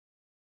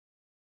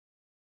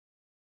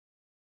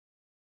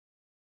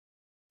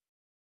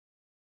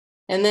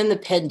then the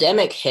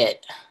pandemic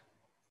hit.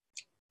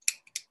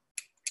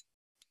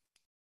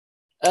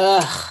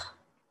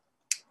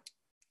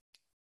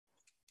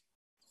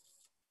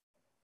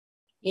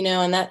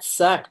 And that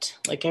sucked.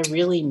 I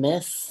really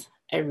miss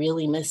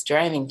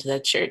driving to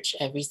that church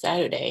every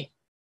Saturday.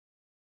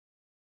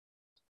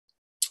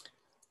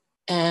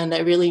 And I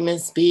really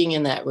miss being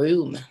in that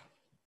room.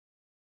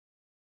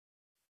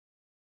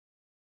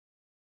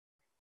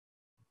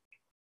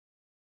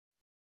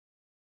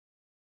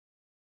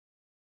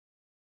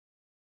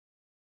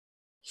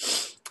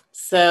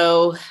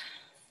 So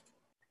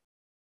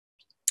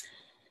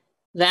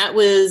that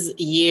was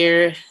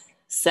year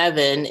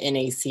 7 in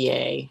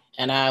ACA,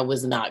 and I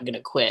was not going to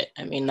quit.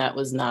 I mean,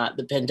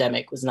 the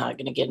pandemic was not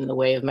going to get in the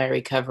way of my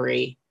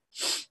recovery.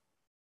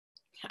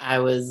 I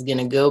was going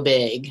to go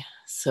big.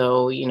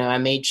 So, I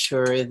made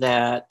sure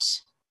that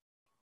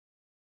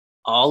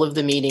all of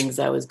the meetings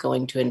I was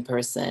going to in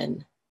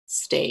person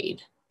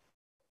stayed.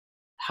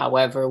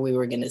 However we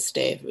were going to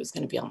stay, if it was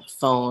going to be on the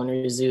phone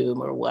or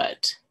Zoom or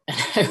what. And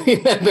I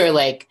remember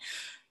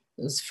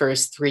those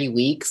first 3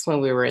 weeks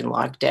when we were in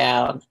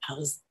lockdown,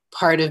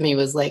 part of me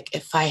was like,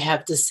 if I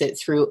have to sit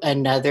through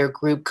another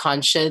group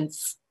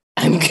conscience,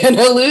 I'm going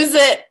to lose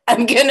it.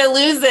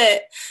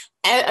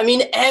 I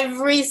mean,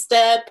 every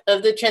step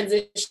of the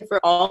transition for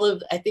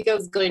I think I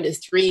was going to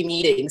 3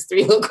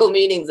 local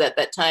meetings at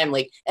that time.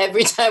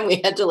 Every time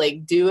we had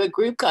to do a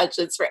group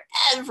conscience for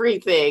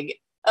everything.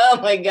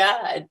 Oh my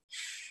God.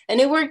 And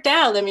it worked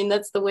out. I mean,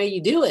 that's the way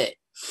you do it.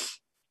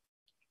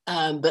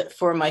 But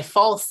for my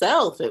false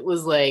self, it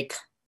was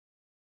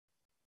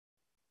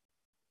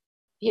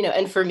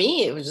and for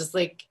me, it was just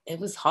it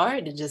was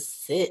hard to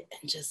just sit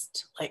and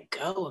just let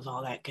go of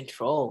all that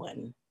control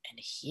and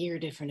hear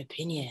different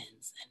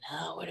opinions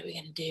and what are we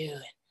going to do?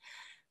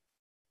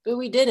 But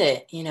we did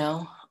it,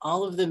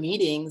 all of the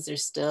meetings are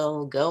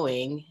still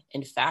going.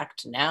 In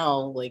fact,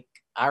 now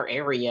our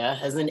area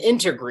has an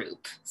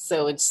intergroup.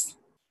 So it's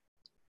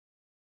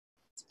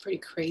pretty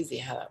crazy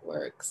how that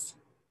works.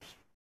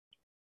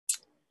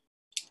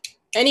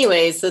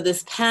 Anyway, so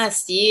this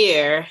past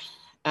year,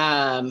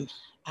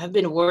 I've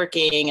been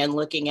working and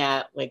looking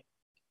at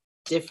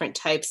different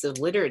types of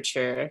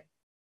literature.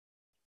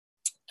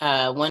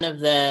 One of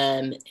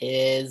them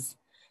is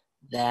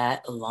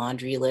that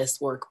laundry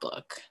list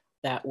workbook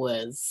that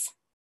was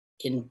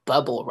in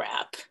bubble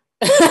wrap.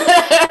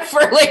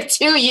 For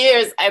 2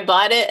 years. I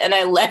bought it and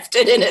I left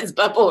it in its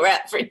bubble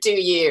wrap for 2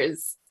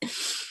 years.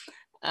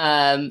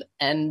 And,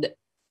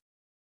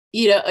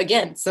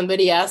 again,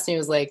 somebody asked me,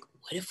 was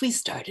what if we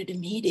started a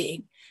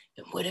meeting?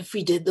 And what if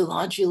we did the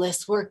laundry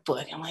list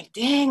workbook? I'm like,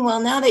 dang, well,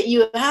 now that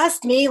you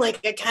asked me, I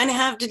kind of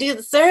have to do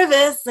the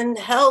service and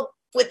help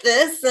with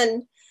this.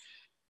 And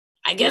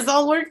I guess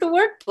I'll work the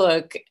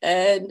workbook.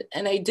 And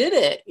I did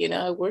it.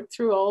 I worked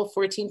through all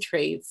 14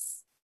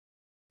 traits.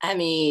 I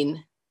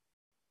mean,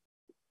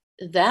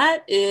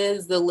 that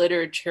is the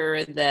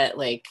literature that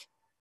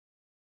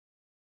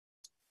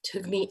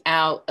took me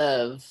out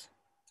of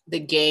the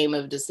game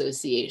of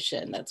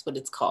dissociation. That's what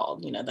it's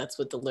called. That's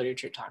what the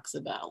literature talks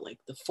about.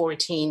 The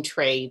 14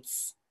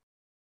 traits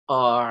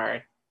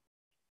are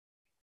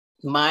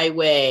my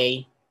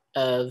way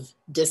of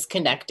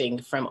disconnecting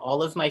from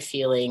all of my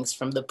feelings,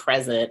 from the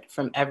present,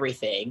 from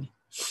everything.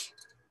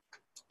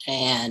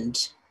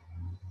 And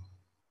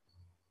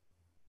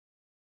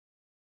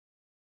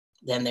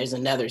then there's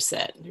another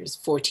set. There's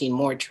 14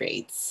 more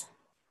traits.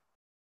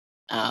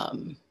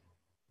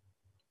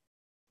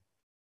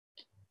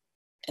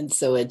 And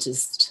so it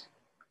just,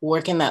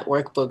 working that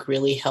workbook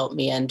really helped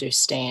me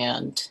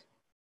understand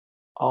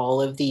all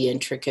of the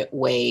intricate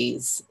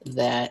ways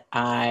that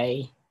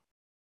I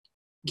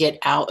get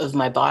out of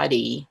my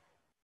body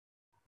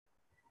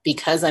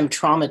because I'm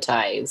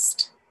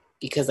traumatized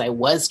because I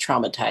was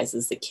traumatized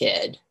as a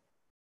kid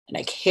and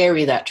I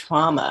carry that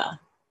trauma,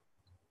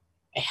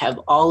 I have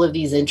all of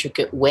these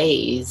intricate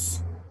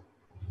ways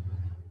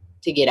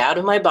to get out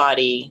of my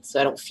body so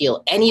I don't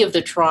feel any of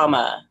the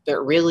trauma,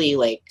 but really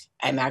like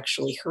I'm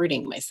actually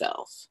hurting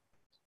myself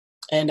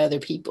and other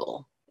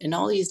people in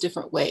all these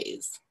different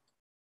ways.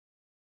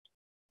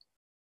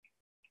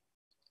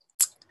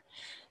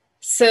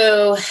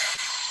 So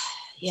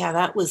yeah,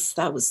 that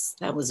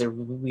was a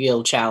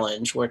real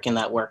challenge working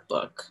that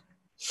workbook.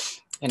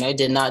 And I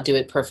did not do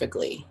it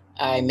perfectly.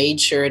 I made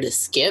sure to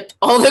skip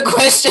all the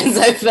questions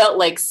I felt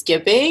like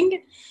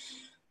skipping.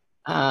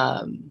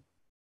 And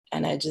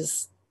I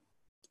just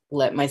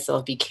let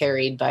myself be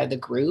carried by the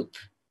group.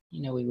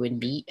 You know, we would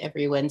meet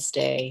every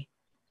Wednesday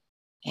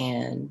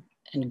and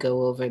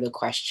go over the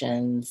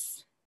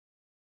questions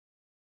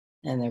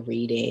and the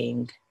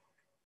reading.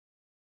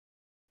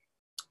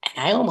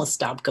 And I almost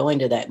stopped going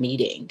to that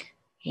meeting.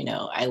 You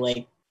know,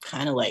 I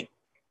kind of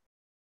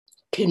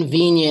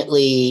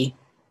conveniently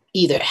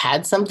either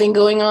had something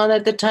going on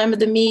at the time of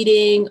the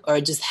meeting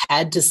or just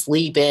had to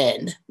sleep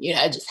in. You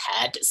know, I just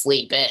had to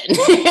sleep in,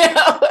 you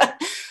know,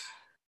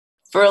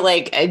 for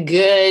like a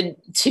good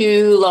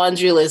 2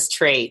 laundry list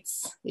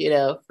traits, you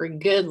know, for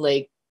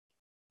good,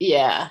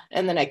 yeah.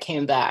 And then I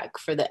came back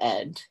for the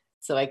end.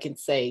 So I could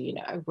say, you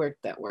know, I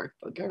worked that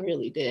workbook. I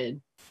really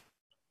did.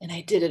 And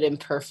I did it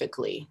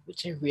imperfectly,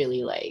 which I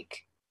really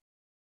like.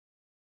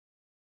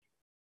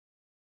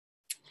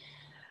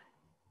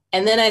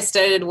 And then I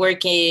started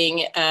working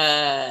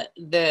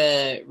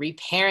the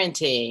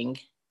reparenting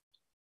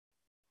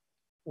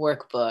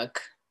workbook.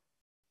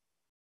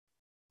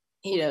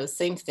 You know,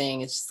 same thing.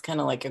 It's just kind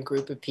of like a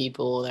group of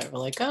people that were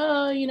like,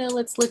 oh, you know,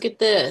 let's look at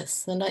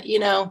this. And, you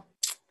know,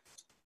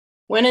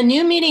 when a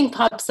new meeting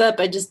pops up,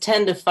 I just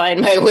tend to find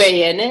my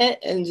way in it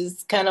and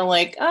just kind of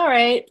like, all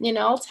right, you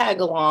know, I'll tag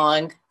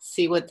along,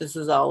 see what this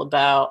is all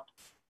about.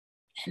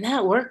 And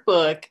that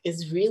workbook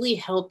is really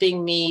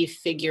helping me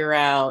figure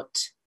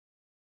out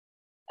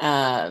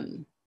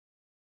the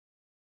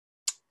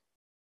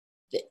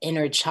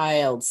inner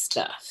child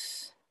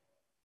stuff,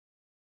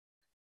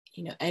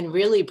 you know, and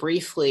really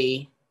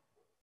briefly,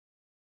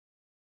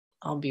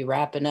 I'll be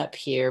wrapping up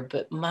here,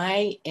 but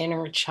my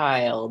inner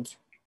child,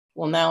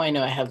 well, now I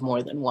know I have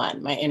more than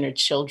one, my inner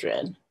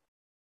children,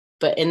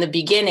 but in the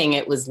beginning,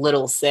 it was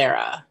little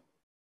Sarah.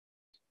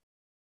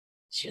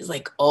 She was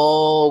like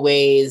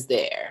always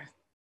there.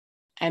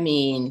 I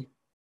mean,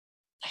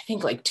 I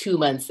think like 2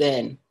 months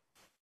in,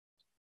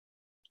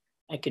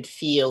 I could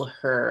feel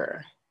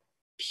her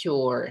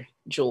pure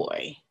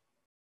joy.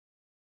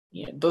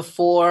 You know,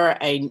 before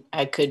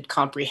I could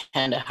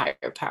comprehend a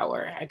higher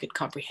power, I could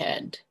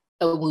comprehend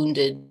a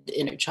wounded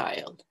inner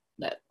child.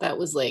 That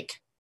was like,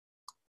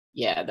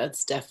 yeah,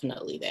 that's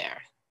definitely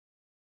there.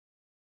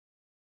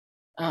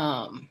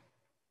 But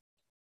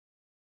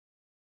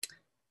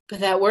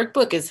that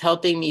workbook is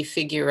helping me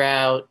figure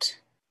out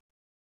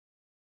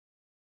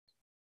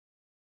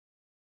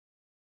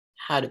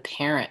how to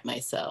parent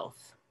myself.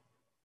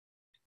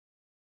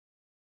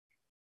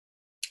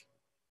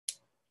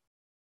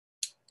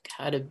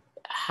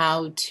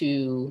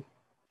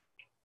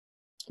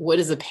 What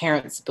is a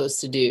parent supposed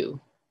to do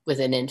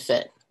with an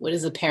infant? What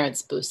is a parent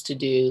supposed to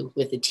do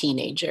with a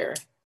teenager?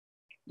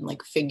 And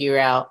like figure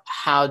out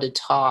how to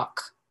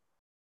talk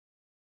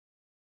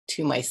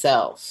to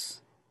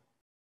myself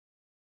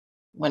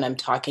when I'm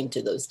talking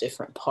to those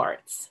different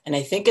parts. And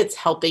I think it's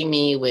helping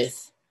me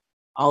with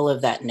all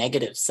of that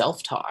negative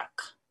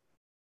self-talk.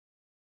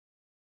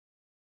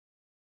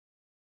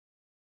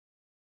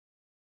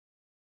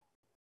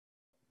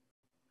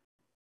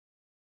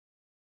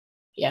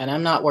 Yeah, and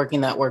I'm not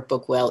working that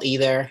workbook well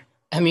either.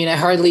 I mean, I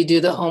hardly do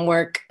the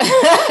homework.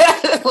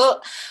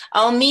 Well,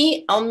 I'll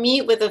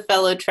meet with a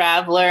fellow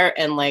traveler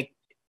and like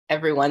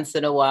every once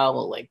in a while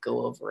we'll like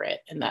go over it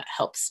and that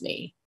helps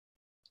me.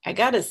 I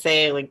gotta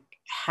say, like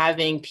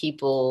having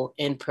people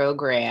in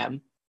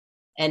program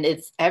and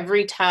it's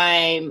every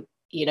time,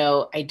 you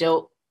know, I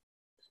don't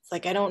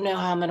know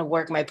how I'm gonna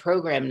work my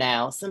program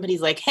now.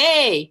 Somebody's like,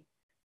 hey,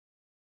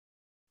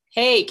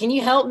 can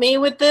you help me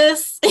with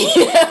this?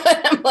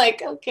 I'm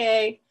like,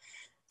 okay.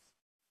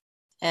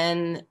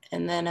 And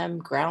then I'm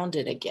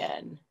grounded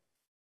again.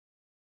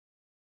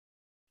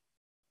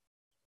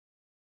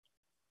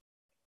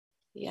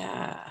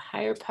 Yeah,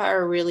 higher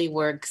power really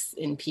works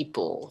in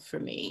people for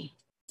me,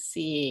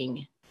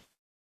 seeing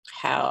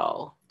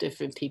how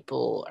different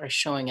people are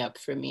showing up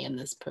for me in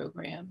this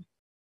program.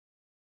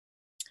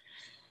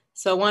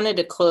 So I wanted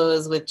to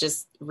close with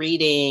just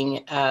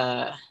reading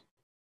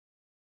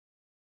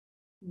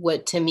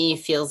what to me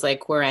feels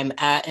like where I'm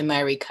at in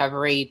my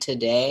recovery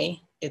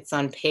today. It's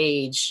on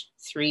page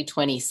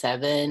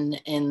 327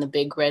 in the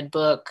Big Red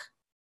Book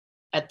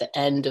at the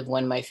end of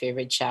one of my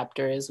favorite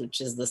chapters, which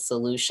is the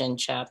solution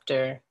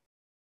chapter.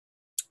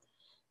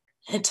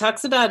 It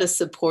talks about a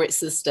support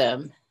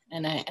system,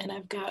 and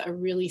I've got a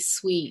really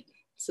sweet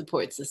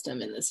support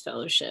system in this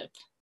fellowship.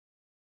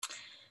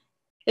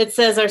 It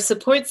says our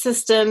support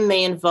system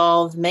may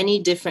involve many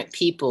different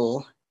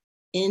people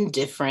in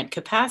different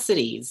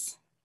capacities.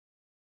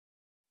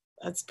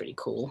 That's pretty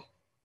cool.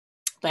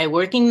 By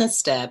working the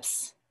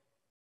steps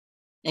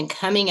and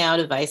coming out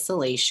of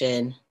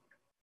isolation,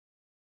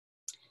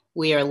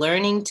 we are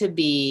learning to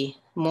be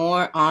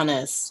more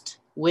honest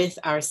with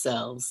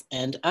ourselves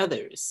and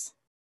others.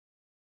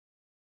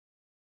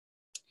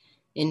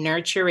 In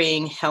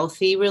nurturing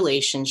healthy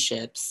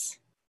relationships,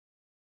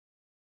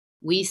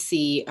 we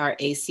see our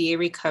ACA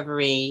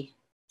recovery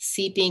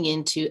seeping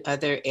into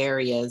other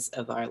areas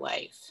of our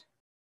life.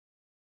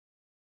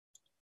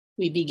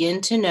 We begin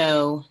to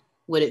know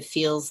what it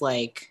feels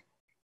like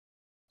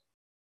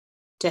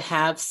to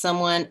have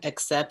someone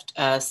accept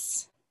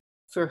us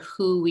for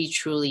who we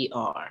truly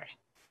are,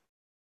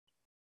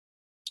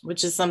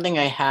 which is something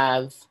I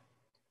have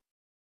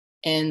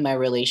in my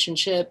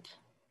relationship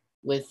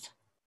with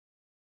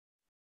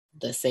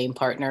the same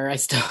partner I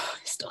still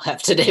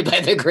have today by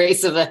the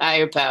grace of a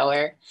higher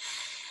power,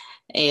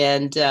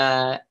 and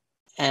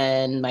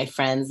my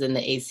friends in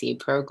the ACA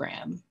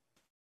program.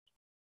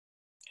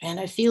 And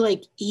I feel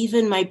like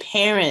even my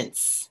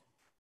parents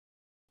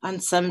on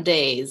some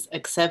days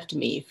accept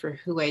me for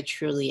who I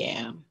truly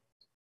am.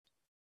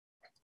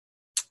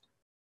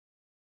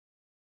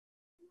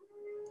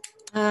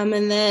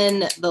 And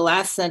then the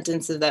last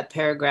sentence of that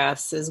paragraph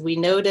says, we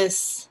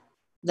notice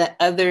that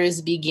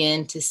others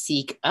begin to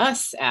seek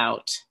us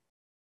out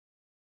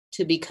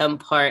to become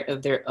part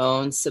of their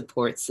own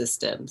support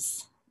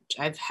systems, which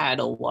I've had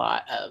a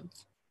lot of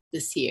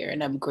this year.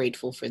 And I'm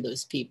grateful for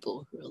those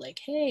people who are like,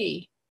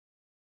 hey,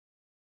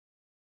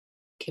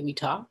 can we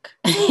talk?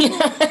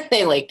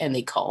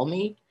 They call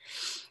me.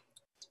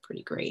 It's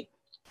pretty great.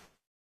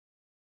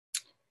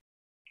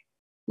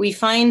 We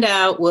find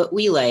out what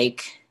we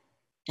like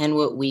and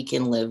what we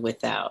can live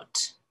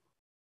without.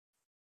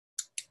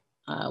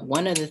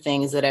 One of the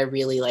things that I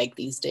really like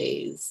these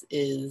days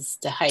is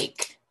to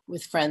hike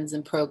with friends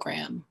and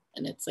program.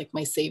 And it's like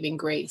my saving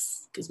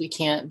grace because we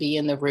can't be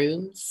in the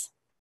rooms,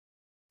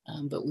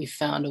 but we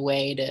found a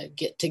way to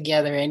get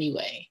together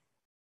anyway.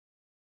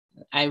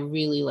 I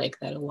really like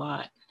that a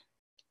lot.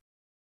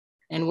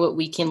 And what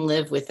we can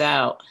live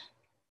without.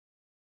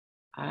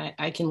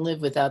 I can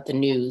live without the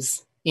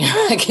news. You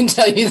know, I can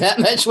tell you that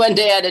much one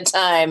day at a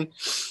time.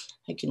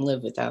 I can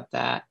live without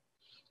that.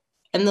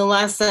 And the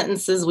last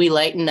sentence is we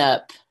lighten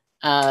up.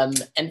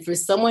 And for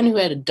someone who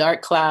had a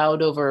dark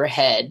cloud over her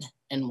head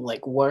and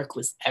like work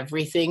was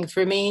everything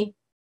for me,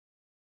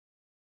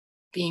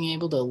 being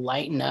able to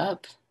lighten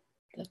up,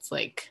 that's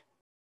like,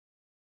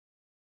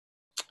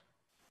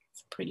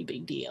 it's a pretty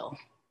big deal.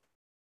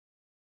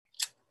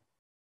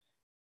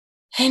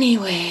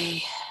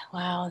 Anyway,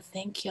 wow,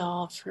 thank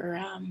y'all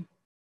for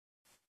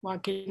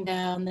walking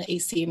down the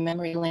ACA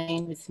memory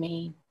lane with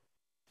me.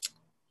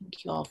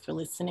 Thank you all for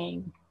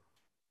listening.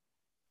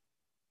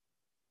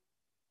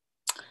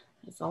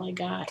 That's all I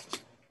got.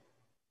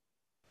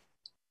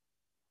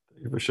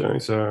 Thank you for sharing,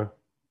 Sarah.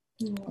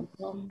 You're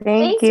welcome.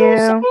 Thank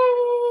you.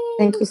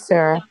 Thank you,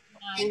 Sarah.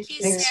 Thank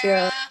you, Thanks,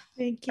 Sarah.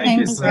 Thank you. Thank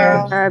you,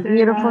 Sarah.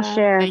 Beautiful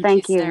share.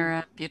 Thank you.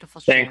 Sarah.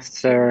 Beautiful share. Thanks,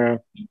 Sarah.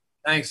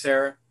 Thanks,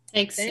 Sarah.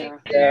 Thanks,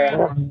 Sarah.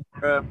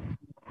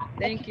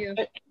 Thank you.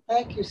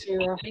 Thank you,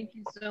 Sarah. Thank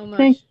you so much.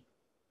 Thank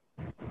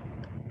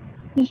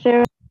you,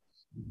 Sarah.